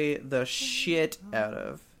to play the shit out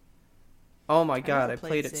of. Oh my god, I never played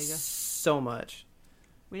played it Sega. so much.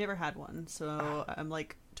 We never had one, so I'm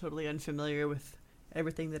like totally unfamiliar with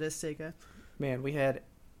everything that is Sega. Man, we had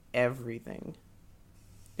everything.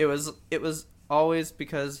 It was always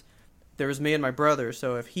because there was me and my brother,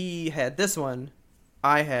 so if he had this one,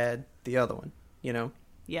 I had the other one, you know?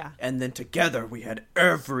 Yeah. And then together we had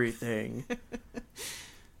everything.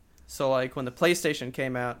 So, like, when the PlayStation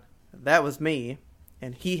came out, that was me,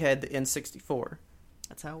 and he had the N64.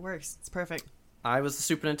 That's how it works. It's perfect. I was the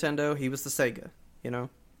Super Nintendo, he was the Sega, you know?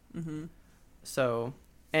 Mm-hmm. So,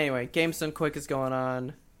 anyway, Games Done Quick is going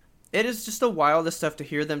on. It is just the wildest stuff to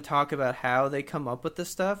hear them talk about how they come up with this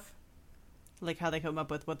stuff. Like how they come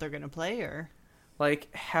up with what they're going to play, or?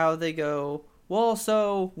 Like, how they go, well,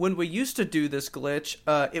 so, when we used to do this glitch,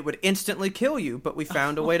 it would instantly kill you, but we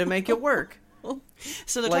found a way to make it work.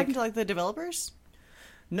 So they're Like- talking to, like, the developers?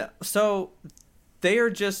 No, so they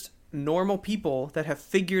are just normal people that have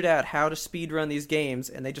figured out how to speedrun these games,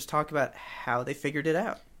 and they just talk about how they figured it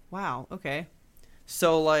out. Wow, okay.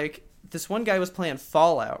 So, like, this one guy was playing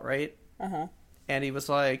Fallout, right? Uh-huh. And he was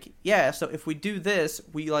like, yeah, so if we do this,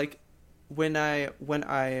 we, like, when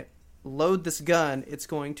I load this gun, it's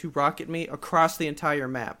going to rocket me across the entire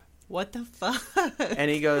map. What the fuck? And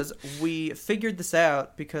he goes, we figured this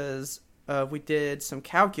out because we did some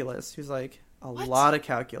calculus. He's like, a What? lot of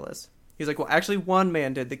calculus. He's like, well, actually, one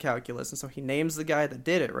man did the calculus, and so he names the guy that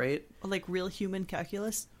did it, right? Like real human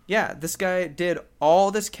calculus? Yeah, this guy did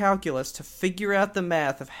all this calculus to figure out the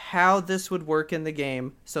math of how this would work in the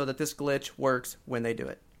game so that this glitch works when they do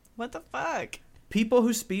it. What the fuck? People who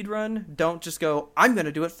speedrun don't just go, I'm going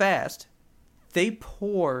to do it fast. They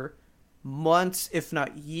pour months, if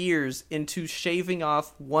not years, into shaving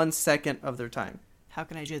off 1 second of their time. How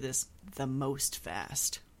can I do this the most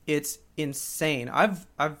fast? It's insane. I've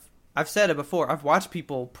said it before. I've watched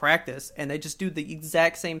people practice, and they just do the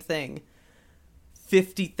exact same thing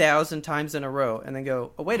 50,000 times in a row, and then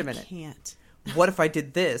go, oh, wait a minute. I can't. What if I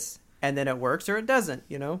did this, and then it works or it doesn't,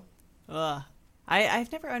 you know? Ugh.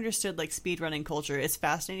 I've never understood, like, speedrunning culture. It's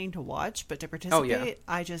fascinating to watch, but to participate,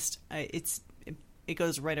 it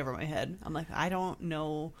goes right over my head. I'm like, I don't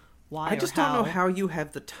know why I just don't know how you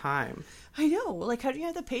have the time. I know. Like, how do you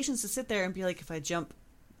have the patience to sit there and be like, if I jump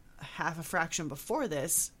half a fraction before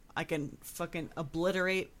this, I can fucking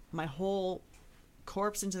obliterate my whole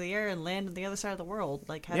corpse into the air and land on the other side of the world?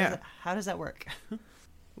 Like, how does that work?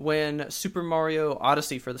 When Super Mario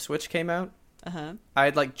Odyssey for the Switch came out, Uh-huh. I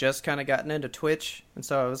had, like, just kind of gotten into Twitch, and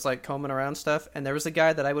so I was, like, combing around stuff, and there was a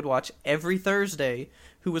guy that I would watch every Thursday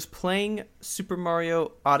who was playing Super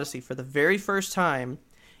Mario Odyssey for the very first time,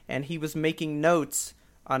 and he was making notes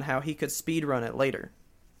on how he could speedrun it later,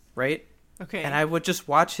 right? Okay. And I would just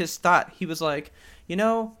watch his thought. He was like, you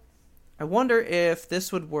know, I wonder if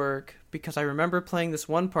this would work, because I remember playing this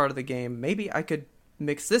one part of the game. Maybe I could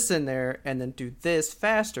mix this in there and then do this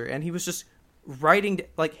faster. And he was just writing,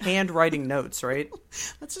 like, handwriting notes, right?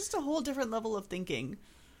 That's just a whole different level of thinking.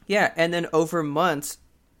 Yeah, and then over months,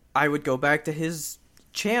 I would go back to his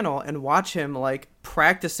channel and watch him, like,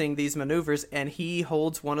 practicing these maneuvers, and he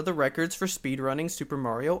holds one of the records for speedrunning Super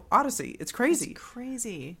Mario Odyssey. It's crazy. That's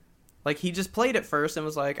crazy. Like, he just played it first and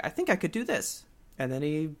was like, I think I could do this. And then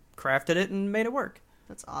he crafted it and made it work.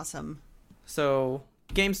 That's awesome. So,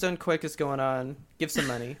 Games Done Quick is going on. Give some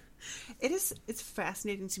money. It's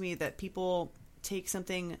fascinating to me that people take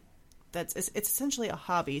something that's it's essentially a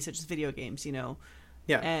hobby, such as video games, you know,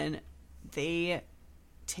 Yeah. and they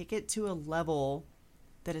take it to a level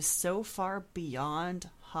that is so far beyond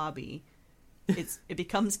hobby. It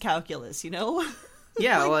becomes calculus, you know?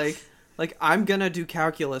 Yeah, like I'm going to do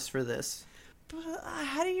calculus for this. But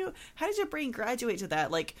how did your brain graduate to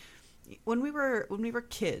that? Like, when we were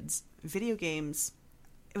kids, video games,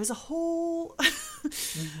 it was a whole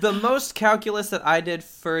The most calculus that I did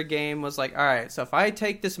for a game was like, all right, so if I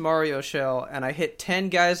take this Mario shell and I hit 10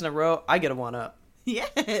 guys in a row, I get a 1-up.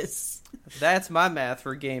 Yes. That's my math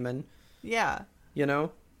for gaming, Yeah. you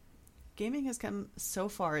know? Gaming has come so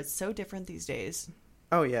far. It's so different these days.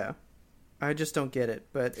 Oh, yeah. I just don't get it.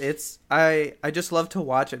 But I just love to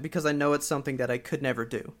watch it because I know it's something that I could never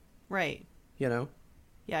do, Right. you know?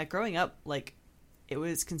 Yeah, growing up, like, it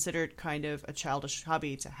was considered kind of a childish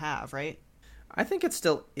hobby to have, right? I think it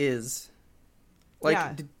still is. Like,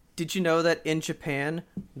 Yeah. did you know that in Japan,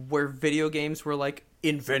 where video games were, like,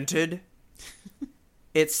 invented,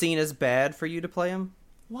 it's seen as bad for you to play them?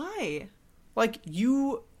 Why? Like,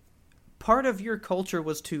 part of your culture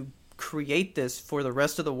was to create this for the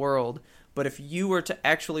rest of the world, but if you were to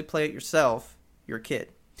actually play it yourself, you're a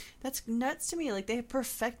kid. That's nuts to me. Like, they have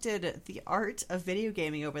perfected the art of video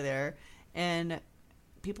gaming over there, and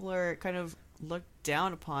people are kind of looked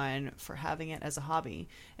down upon for having it as a hobby.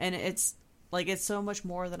 And it's so much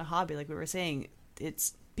more than a hobby. Like we were saying,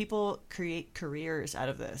 it's people create careers out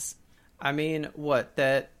of this. I mean, what?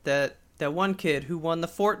 That one kid who won the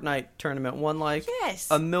Fortnite tournament won, like, Yes.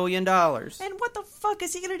 $1 million. And what the fuck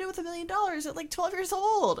is he going to do with $1 million at like 12 years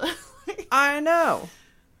old? I know.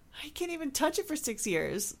 I can't even touch it for 6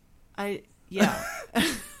 years. Yeah.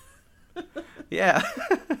 Yeah.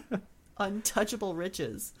 Untouchable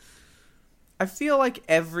riches. I feel like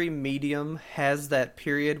every medium has that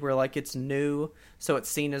period where, like, it's new, so it's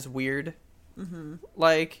seen as weird. Mm-hmm.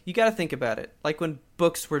 Like, you gotta think about it. Like, when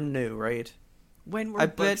books were new, right? When were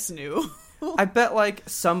books new? I bet, like,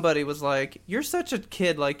 somebody was like, you're such a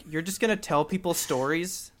kid, like, you're just gonna tell people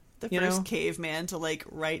stories? The you first know? caveman to, like,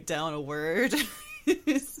 write down a word.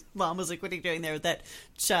 His mom was like, what are you doing there with that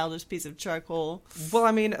childish piece of charcoal? Well,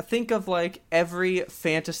 I mean, think of, like, every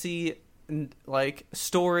fantasy, like,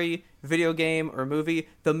 story, video game, or movie.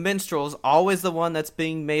 The minstrel's always the one that's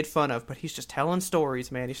being made fun of, but he's just telling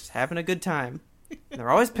stories, man. He's just having a good time. And they're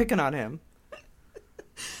always picking on him.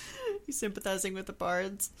 He's sympathizing with the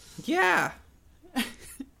bards. Yeah.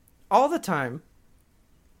 All the time.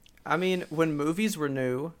 I mean, when movies were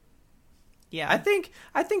new, Yeah. I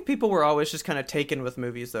think people were always just kind of taken with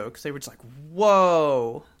movies, though, because they were just like,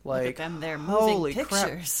 whoa, like, Look at them, they're holy moving crap.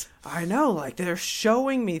 pictures. I know, like, they're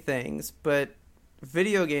showing me things, but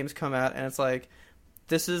video games come out, and it's like,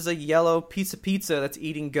 this is a yellow piece of pizza that's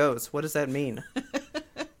eating ghosts. What does that mean?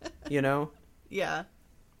 You know? Yeah.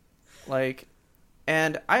 Like,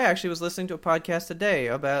 and I actually was listening to a podcast today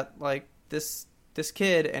about, like, this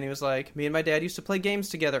kid, and he was like, me and my dad used to play games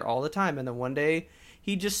together all the time, and then one day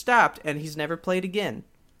he just stopped, and he's never played again.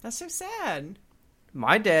 That's so sad.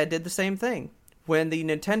 My dad did the same thing. When the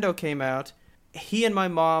Nintendo came out, he and my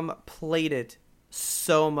mom played it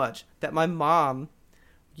so much that my mom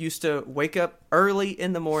used to wake up early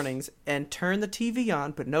in the mornings and turn the TV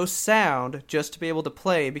on, but no sound, just to be able to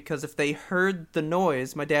play, because if they heard the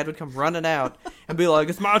noise, my dad would come running out and be like,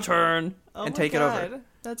 it's my turn, and take it over.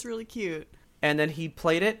 That's really cute. And then he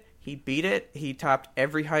played it, he beat it, he topped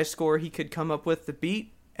every high score he could come up with to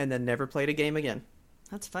beat, and then never played a game again.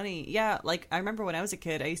 That's funny. Yeah, like, I remember when I was a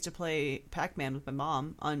kid, I used to play Pac-Man with my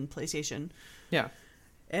mom on PlayStation. Yeah.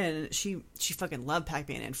 And she fucking loved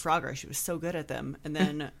Pac-Man and Frogger. She was so good at them. And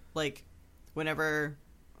then, like, whenever,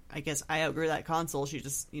 I guess, I outgrew that console, she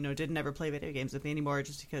just, didn't ever play video games with me anymore,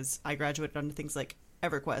 just because I graduated onto things like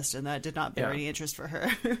EverQuest, and that did not bear any interest for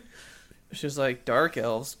her. She was like, Dark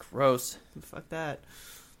Elves, gross. Fuck that.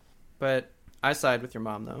 But I side with your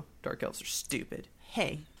mom, though. Dark Elves are stupid.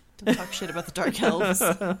 Hey, don't talk shit about the Dark Elves.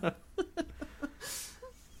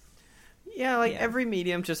 Yeah, like, every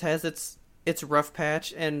medium just has its rough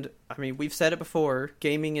patch, and, I mean, we've said it before,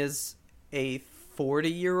 gaming is a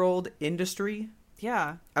 40-year-old industry.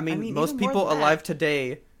 Yeah. I mean most people alive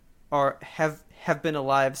today have been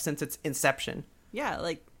alive since its inception. Yeah,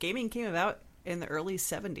 like, gaming came about in the early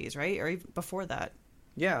 70s, right? Or even before that.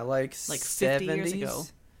 Yeah, like 50 70s. years ago.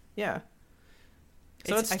 Yeah.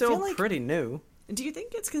 So it's still pretty new. Do you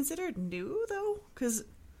think it's considered new, though? Because,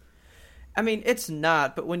 I mean, it's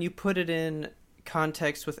not, but when you put it in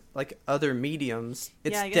context with, like, other mediums,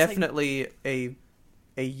 it's definitely a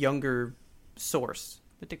younger source.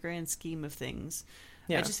 With the grand scheme of things.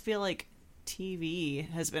 Yeah. I just feel like TV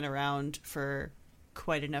has been around for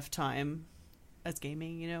quite enough time as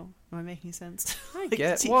gaming, Am I making sense? I like,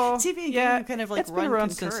 get well, TV and yeah, gaming kind of, like, it's been run around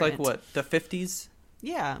concurrent. since, like, what, the 50s?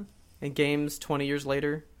 Yeah. And games 20 years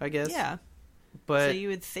later, I guess. Yeah. But so you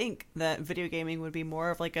would think that video gaming would be more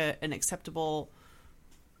of, like, an acceptable,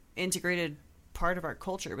 integrated part of our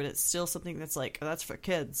culture, but it's still something that's like, oh, that's for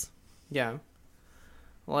kids. Yeah.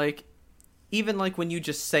 Like, even, like, when you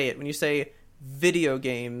just say it, when you say video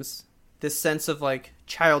games, this sense of, like,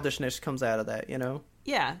 childishness comes out of that,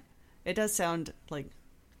 Yeah. It does sound like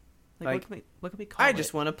what can we call it? I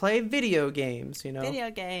just want to play video games, Video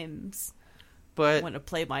games. But I want to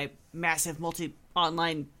play my massive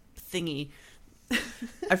online thingy.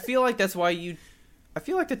 I feel like that's why I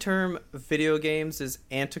feel like the term video games is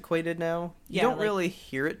antiquated now. You don't really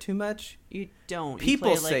hear it too much. You don't. People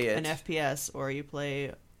you play, say like, it. an FPS, or you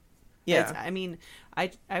play Yeah. I mean,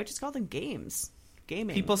 I would just call them games.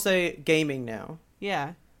 Gaming. People say gaming now.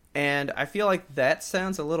 Yeah. And I feel like that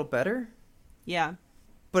sounds a little better. Yeah.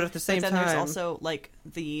 But at the same But then time... there's also, like,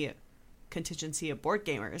 the contingency of board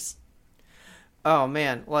gamers. Oh,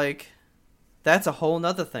 man. Like, that's a whole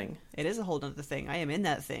nother thing. It is a whole other thing. I am in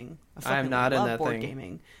that thing. I am not in that board thing.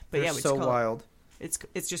 gaming. But They're yeah, we so just call wild.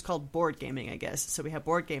 it's just called board gaming, I guess. So we have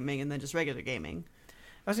board gaming and then just regular gaming.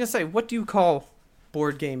 I was going to say, what do you call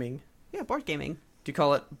board gaming? Yeah, board gaming. Do you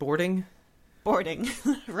call it boarding? Boarding.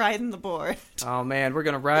 Riding the board. Oh, man, we're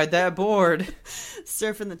going to ride that board.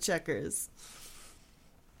 Surfing the checkers.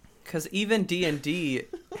 Because even D&D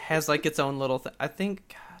has, like, its own little thing. I think,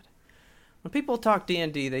 God, when people talk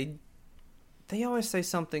D&D, they always say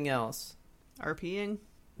something else. RPing?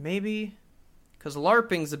 Maybe? Because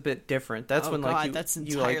LARPing's a bit different. That's when, like, that's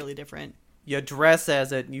you entirely different. You dress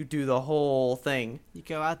as it and you do the whole thing. You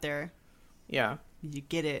go out there. Yeah. You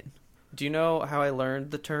get it. Do you know how I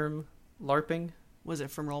learned the term LARPing? Was it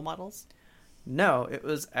from role models? No, it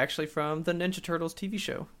was actually from the Ninja Turtles TV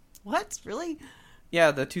show. What? Really?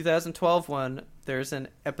 Yeah, the 2012 one. There's an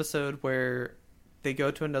episode where they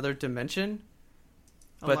go to another dimension,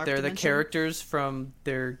 but they're the characters from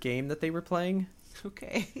their game that they were playing.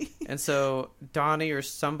 Okay. And so Donnie or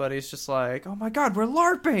somebody's just like, "Oh my God, we're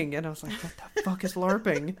LARPing!" And I was like, "What the fuck is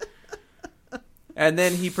LARPing?" And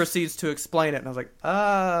then he proceeds to explain it, and I was like,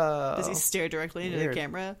 "Oh." Does he stare directly into the Weird.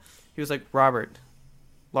 camera? He was like, "Robert,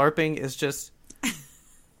 LARPing is just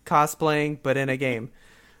cosplaying, but in a game."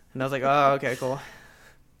 And I was like, "Oh, okay, cool.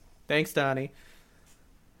 Thanks, Donnie."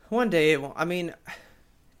 One day, I mean,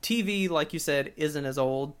 TV, like you said, isn't as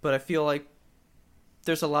old, but I feel like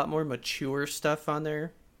there's a lot more mature stuff on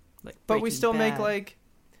there. Like, But we Breaking still make, Bad.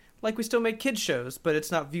 like we still make kids shows, but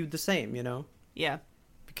it's not viewed the same, you know? Yeah.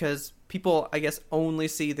 Because people, I guess, only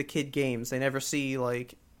see the kid games. They never see,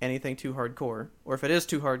 like, anything too hardcore. Or if it is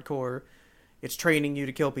too hardcore, it's training you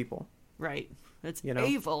to kill people. Right. It's You know?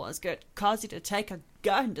 evil. It's going to cause you to take a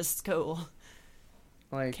gun to school.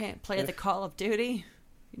 Like, Can't play if- the Call of Duty.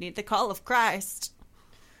 You need the Call of Christ.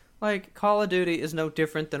 Like, Call of Duty is no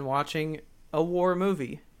different than watching a war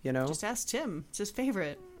movie, you know? Just ask Tim. It's his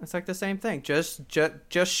favorite. It's like the same thing. Just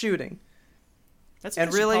shooting. That's And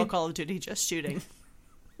what you really- call Call of Duty, just shooting.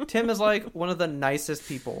 Tim is, like, one of the nicest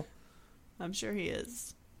people. I'm sure he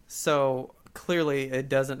is. So, clearly, it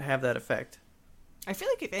doesn't have that effect. I feel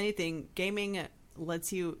like, if anything, gaming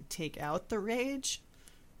lets you take out the rage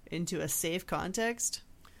into a safe context.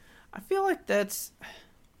 I feel like that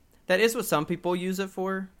is what some people use it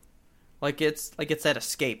for. Like it's that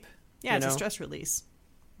escape. Yeah, you it's know? a stress release.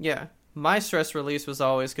 Yeah. My stress release was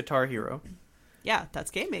always Guitar Hero. Yeah,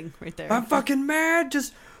 that's gaming right there. I'm fucking mad,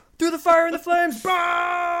 just through the fire and the flames.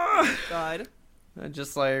 Bah! God. And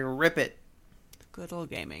just like rip it. Good old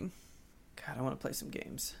gaming. God, I want to play some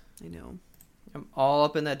games. I know. I'm all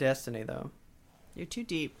up in that Destiny though. You're too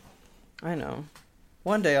deep. I know.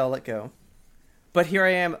 One day I'll let go. But here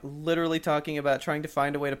I am literally talking about trying to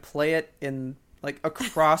find a way to play it in like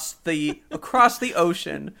across the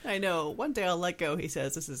ocean. I know. One day I'll let go, he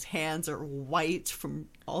says, as his hands are white from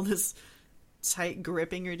all this tight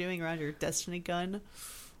gripping you're doing around your Destiny gun.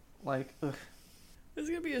 Like, ugh. This is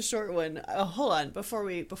gonna be a short one. Hold on, before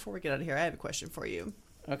we get out of here, I have a question for you.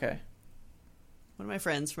 Okay. One of my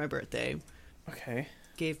friends for my birthday Okay.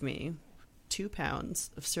 gave me 2 pounds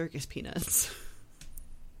of circus peanuts.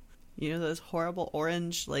 You know those horrible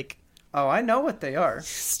orange, like, Oh, I know what they are.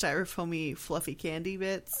 styrofoamy fluffy candy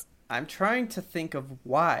bits? I'm trying to think of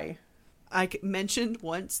why. I mentioned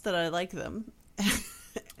once that I like them.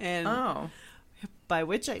 And Oh. by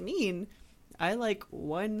which I mean, I like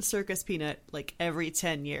one circus peanut like every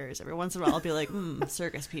 10 years. Every once in a while I'll be like,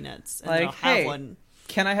 circus peanuts. And then Like, I'll have hey, one.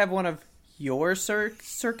 can I have one of your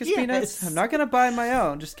circus Yes. peanuts? I'm not going to buy my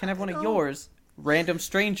own. Just can I have one of know. yours? Random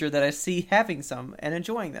stranger that I see having some and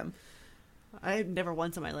enjoying them. I've never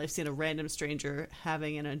once in my life seen a random stranger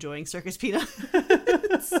having and enjoying circus peanuts.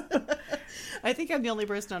 I think I'm the only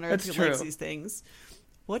person on earth That's who likes true. these things.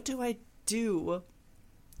 What do I do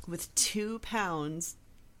with 2 pounds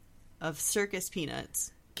of circus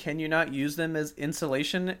peanuts? Can you not use them as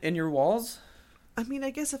insulation in your walls? I mean, I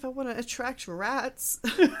guess if I want to attract rats,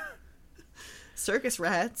 circus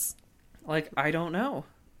rats, Like, I don't know.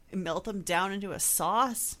 melt them down into a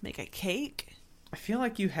sauce, make a cake. I feel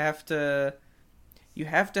like you have to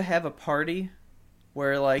have a party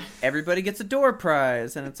where like everybody gets a door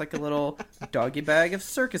prize and it's like a little doggy bag of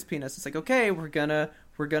circus peanuts. It's like, okay, we're gonna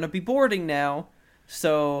be boarding now.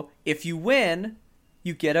 So if you win,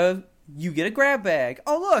 you get a grab bag.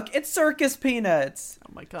 Oh look, it's circus peanuts.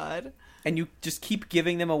 Oh my god. and you just keep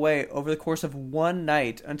giving them away over the course of one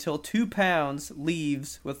night until 2 pounds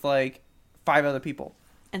leaves with like 5 other people.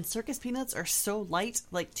 And circus peanuts are so light,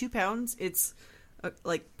 like 2 pounds. It's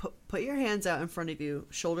like put your hands out in front of you,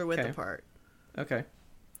 shoulder width apart. Okay.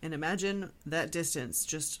 And imagine that distance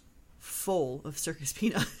just full of circus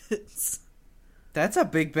peanuts. That's a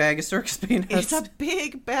big bag of circus peanuts. It's a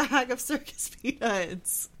big bag of circus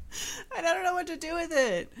peanuts. And I don't know what to do with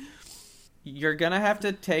it. You're going to have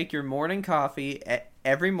to take your morning coffee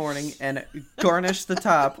every morning and garnish the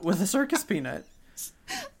top with a circus peanut.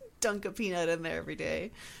 Dunk a peanut in there every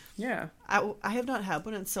day. Yeah. I have not had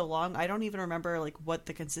one in so long. I don't even remember like what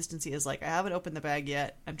the consistency is like. I haven't opened the bag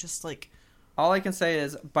yet. I'm just like... All I can say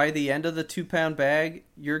is by the end of the 2 pound bag,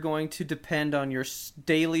 you're going to depend on your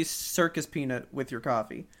daily circus peanut with your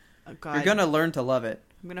coffee. Oh, God. You're going to learn to love it.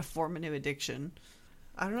 I'm going to form a new addiction.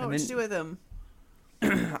 I don't know what to do with them.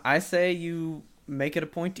 I say you make it a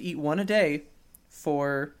point to eat one a day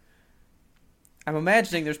for... I'm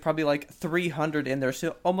imagining there's probably like 300 in there,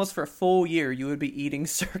 so almost for a full year you would be eating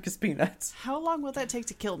circus peanuts. How long will that take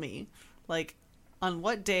to kill me? Like, on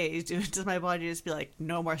what days does my body just be like,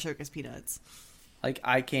 no more circus peanuts? Like,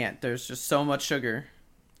 I can't. There's just so much sugar.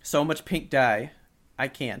 So much pink dye. I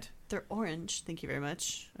can't. They're orange, thank you very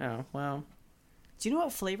much. Oh, well. Do you know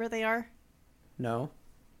what flavor they are? No.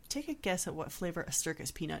 Take a guess at what flavor a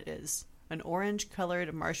circus peanut is. An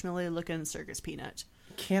orange-colored, marshmallow-looking circus peanut.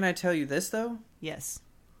 Can I tell you this, though? Yes.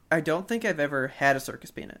 I don't think I've ever had a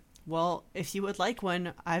circus peanut. Well, if you would like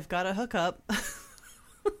one, I've got a hookup.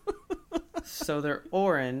 So they're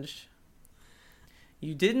orange.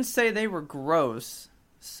 You didn't say they were gross,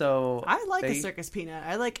 so... I like a circus peanut.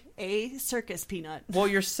 I like a circus peanut. Well,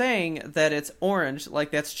 you're saying that it's orange,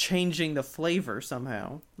 like that's changing the flavor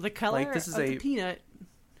somehow. The color like, this is of the peanut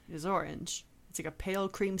is orange. It's like a pale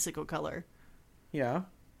creamsicle color. Yeah.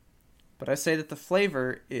 But I say that the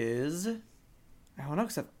flavor is... I don't know,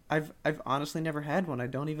 because I've honestly never had one. I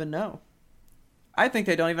don't even know. I think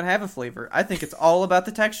they don't even have a flavor. I think it's all about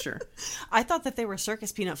the texture. I thought that they were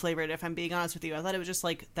circus peanut flavored, if I'm being honest with you. I thought it was just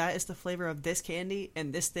like, that is the flavor of this candy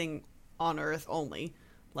and this thing on Earth only.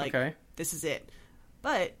 Like, okay. This is it.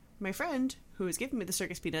 But my friend who was giving me the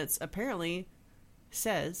circus peanuts apparently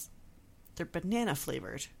says they're banana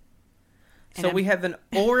flavored. So we have an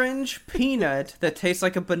orange peanut that tastes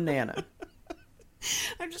like a banana.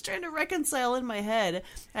 I'm just trying to reconcile in my head.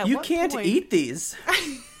 You can't eat these.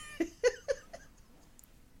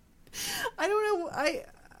 I don't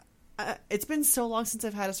know. It's been so long since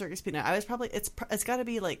I've had a circus peanut. I was probably it's got to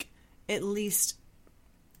be like at least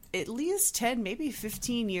 10, maybe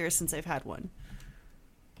 15 years since I've had one.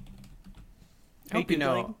 Hope you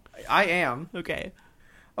know. I am. Okay.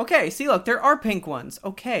 Okay, see, look, there are pink ones.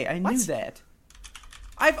 Okay, I knew that.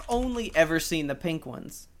 I've only ever seen the pink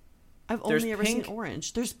ones. I've only ever seen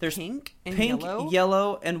orange. There's pink and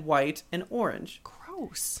yellow, and white, and orange.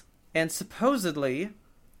 Gross. And supposedly,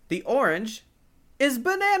 the orange is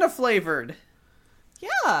banana flavored.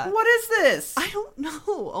 Yeah. What is this? I don't know.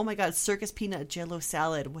 Oh my god, circus peanut jello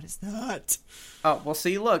salad. What is that? Oh, well,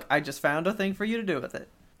 see, look, I just found a thing for you to do with it.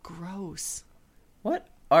 Gross. What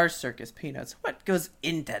are circus peanuts? What goes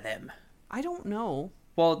into them? I don't know.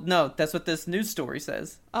 Well, no, that's what this news story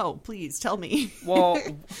says. Oh, please, tell me. Well,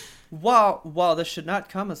 while this should not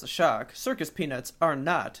come as a shock, circus peanuts are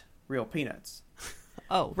not real peanuts.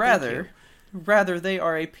 Oh, Rather, they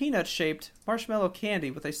are a peanut-shaped marshmallow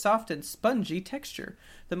candy with a soft and spongy texture.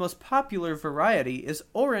 The most popular variety is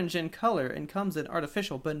orange in color and comes in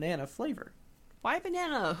artificial banana flavor. Why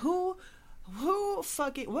banana? Who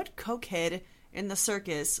fucking... What cokehead in the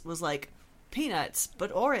circus was like, peanuts,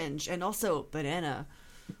 but orange, and also banana?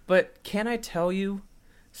 But can I tell you?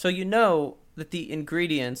 So you know that the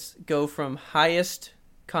ingredients go from highest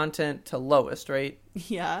content to lowest, right?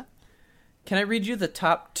 Yeah. Can I read you the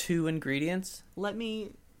top 2 ingredients? Let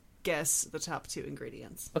me guess the top 2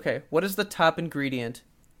 ingredients. Okay, what is the top ingredient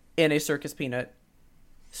in a circus peanut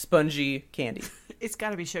spongy candy? It's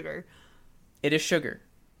gotta be sugar. It is sugar.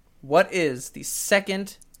 What is the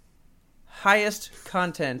second highest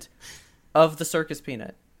content of the circus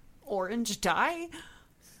peanut? Orange dye?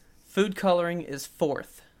 Food coloring is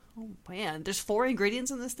 4th. Oh man, there's 4 ingredients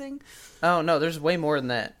in this thing? Oh no, there's way more than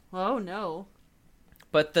that. Oh no.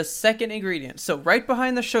 But the second ingredient, so right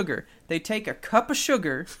behind the sugar, they take a cup of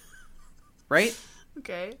sugar, right?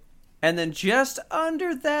 Okay. And then just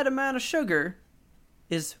under that amount of sugar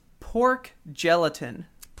is pork gelatin.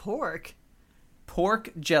 Pork?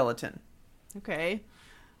 Pork gelatin. Okay.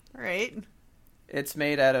 All right. It's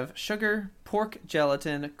made out of sugar, pork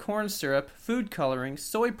gelatin, corn syrup, food coloring,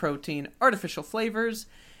 soy protein, artificial flavors,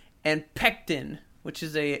 and pectin, which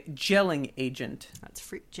is a gelling agent. That's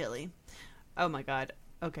fruit jelly. Oh my god.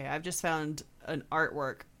 Okay, I've just found an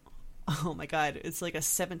artwork. Oh my god, it's like a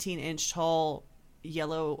 17-inch tall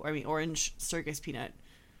orange circus peanut.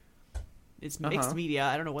 It's mixed media.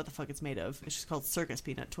 I don't know what the fuck it's made of. It's just called Circus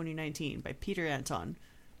Peanut 2019 by Peter Anton.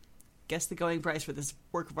 Guess the going price for this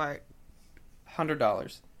work of art.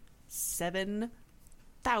 $100.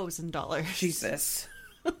 $7,000. Jesus.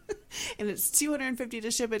 And it's $250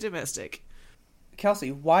 to ship it domestic.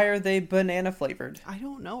 Kelsey, why are they banana flavored? I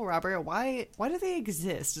don't know, Robert. Why do they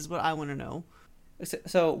exist is what I want to know.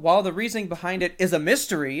 So while the reasoning behind it is a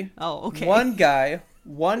mystery, Oh, okay. one guy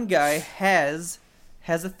has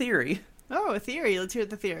a theory. Oh, a theory. Let's hear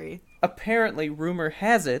the theory. Apparently, rumor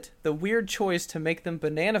has it, the weird choice to make them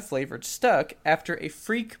banana flavored stuck after a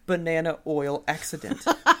freak banana oil accident.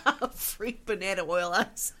 Freak banana oil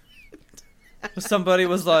accident. Somebody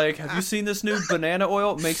was like, have you seen this new banana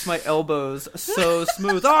oil? It makes my elbows so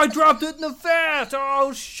smooth. Oh, I dropped it in the fat!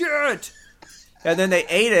 Oh, shit! And then they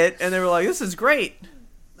ate it, and they were like, this is great.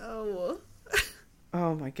 Oh.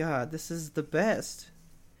 Oh my god, this is the best.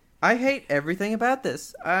 I hate everything about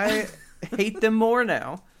this. I hate them more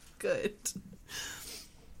now. Good.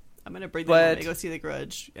 I'm going to bring them when I go see The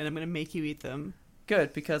Grudge, and I'm going to make you eat them.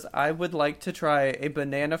 Good, because I would like to try a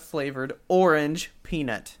banana-flavored orange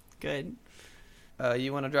peanut. Good.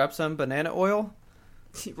 You want to drop some banana oil?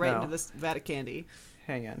 Right into this vat of candy.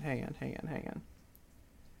 Hang on.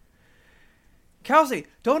 Kelsey,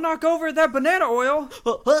 don't knock over that banana oil!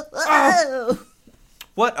 Oh,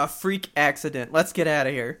 what a freak accident. Let's get out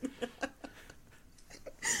of here.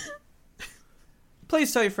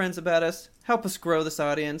 Please tell your friends about us. Help us grow this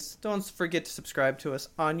audience. Don't forget to subscribe to us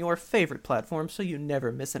on your favorite platform so you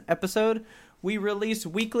never miss an episode. We release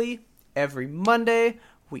weekly, every Monday.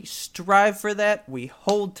 We strive for that. We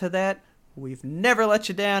hold to that. We've never let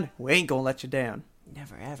you down. We ain't gonna let you down.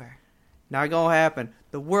 Never, ever. Not gonna happen.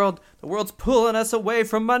 The world's pulling us away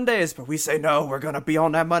from Mondays, but we say no, we're gonna be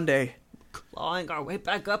on that Monday. Clawing our way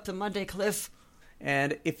back up the Monday cliff.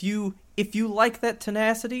 And if you like that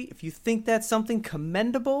tenacity, if you think that's something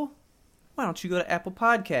commendable, why don't you go to Apple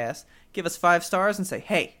Podcasts, give us 5 stars, and say,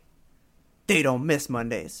 hey, they don't miss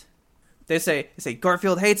Mondays. They say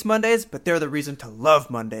Garfield hates Mondays, but they're the reason to love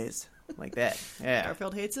Mondays. Like that. Yeah.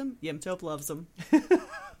 Garfield hates him. Yimtope loves him.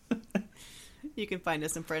 You can find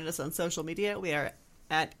us and friend us on social media. We are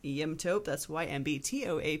at Yimtope. That's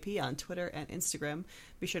YMBTOAP on Twitter and Instagram.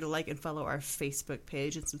 Be sure to like and follow our Facebook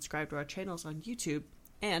page and subscribe to our channels on YouTube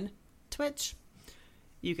and Twitch.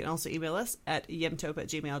 You can also email us at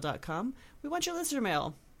yimtope@gmail.com. We want your listener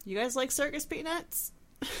mail. You guys like circus peanuts?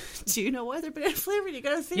 Do you know why they're banana flavored? You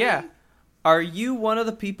got a theory? Yeah. Are you one of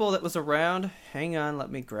the people that was around, hang on, let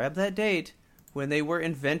me grab that date, when they were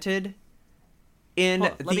invented in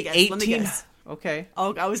Let me the guess. Okay.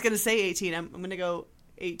 Oh, I was going to say 18. I'm going to go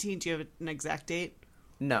 18. Do you have an exact date?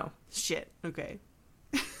 No. Shit. Okay.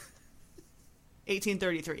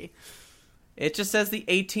 1833. It just says the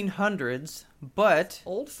 1800s, but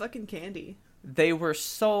Old fucking candy. they were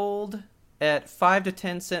sold at 5 to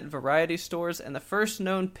 10 cent variety stores, and the first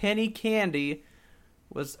known penny candy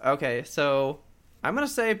was, okay, so I'm going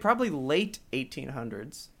to say probably late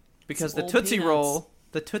 1800s, because Some the old Tootsie peanuts.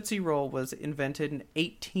 Tootsie Roll was invented in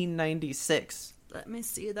 1896. Let me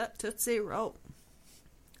see that Tootsie Roll.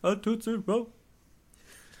 A Tootsie Roll.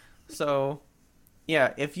 So,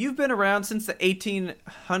 yeah, if you've been around since the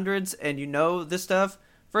 1800s and you know this stuff,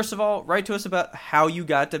 first of all, write to us about how you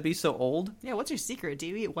got to be so old. Yeah, what's your secret? Do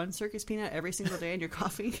you eat one circus peanut every single day in your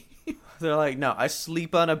coffee? They're like, no, I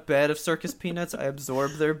sleep on a bed of circus peanuts. I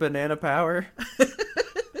absorb their banana power.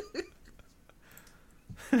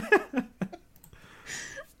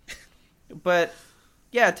 But,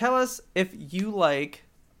 yeah, tell us if you like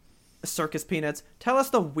circus peanuts. Tell us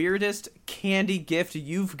the weirdest candy gift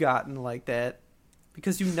you've gotten like that.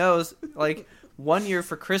 Because you know, like, one year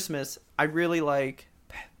for Christmas, I really like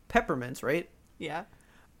peppermints, right? Yeah.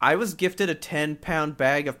 I was gifted a 10-pound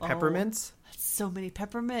bag of peppermints. That's so many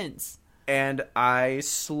peppermints. And I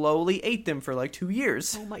slowly ate them for like 2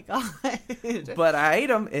 years. Oh my god. But I ate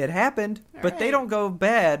them. It happened. But they right. don't go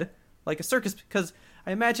bad like a circus. Because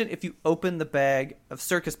I imagine if you open the bag of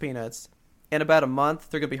circus peanuts in about a month,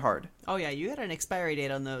 they're going to be hard. Oh yeah, you had an expiry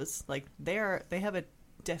date on those. Like, they have a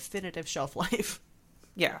definitive shelf life.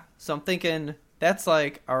 Yeah. So I'm thinking that's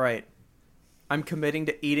like, all right, I'm committing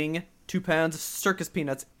to eating 2 pounds of circus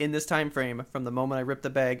peanuts in this time frame from the moment I rip the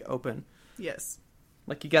bag open. Yes.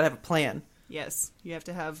 Like, you got to have a plan. Yes. You have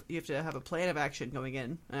to have a plan of action going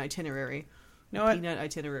in, an itinerary. You know what? Peanut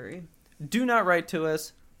itinerary. Do not write to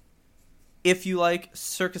us. If you like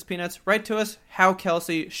circus peanuts, write to us how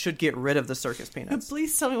Kelsey should get rid of the circus peanuts.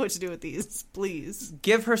 Please tell me what to do with these, please.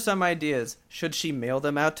 Give her some ideas. Should she mail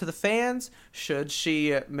them out to the fans? Should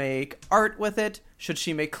she make art with it? Should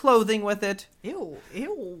she make clothing with it? Ew.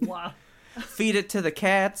 Feed it to the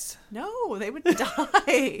cats? No, they would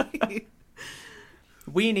die.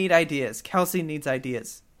 We need ideas. Kelsey needs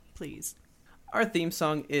ideas. Please. Our theme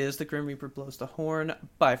song is The Grim Reaper Blows the Horn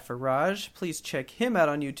by Faraj. Please check him out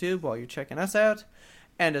on YouTube while you're checking us out.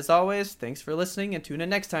 And as always, thanks for listening, and tune in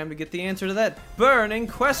next time to get the answer to that burning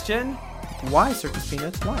question. Why circus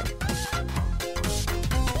peanuts? Why?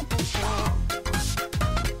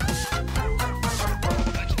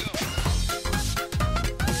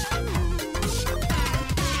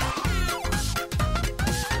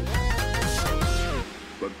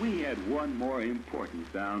 But we had one more important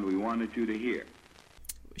sound we wanted you to hear.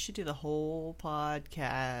 We should do the whole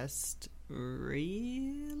podcast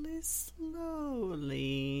really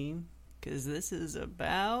slowly, because this is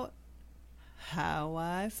about how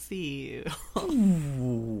I feel.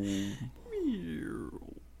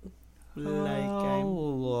 Like I'm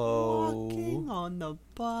walking on the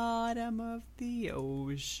bottom of the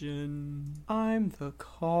ocean. I'm the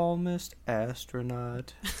calmest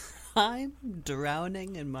astronaut. I'm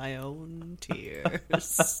drowning in my own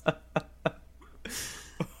tears.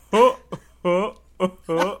 Oh,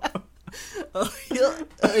 yeah.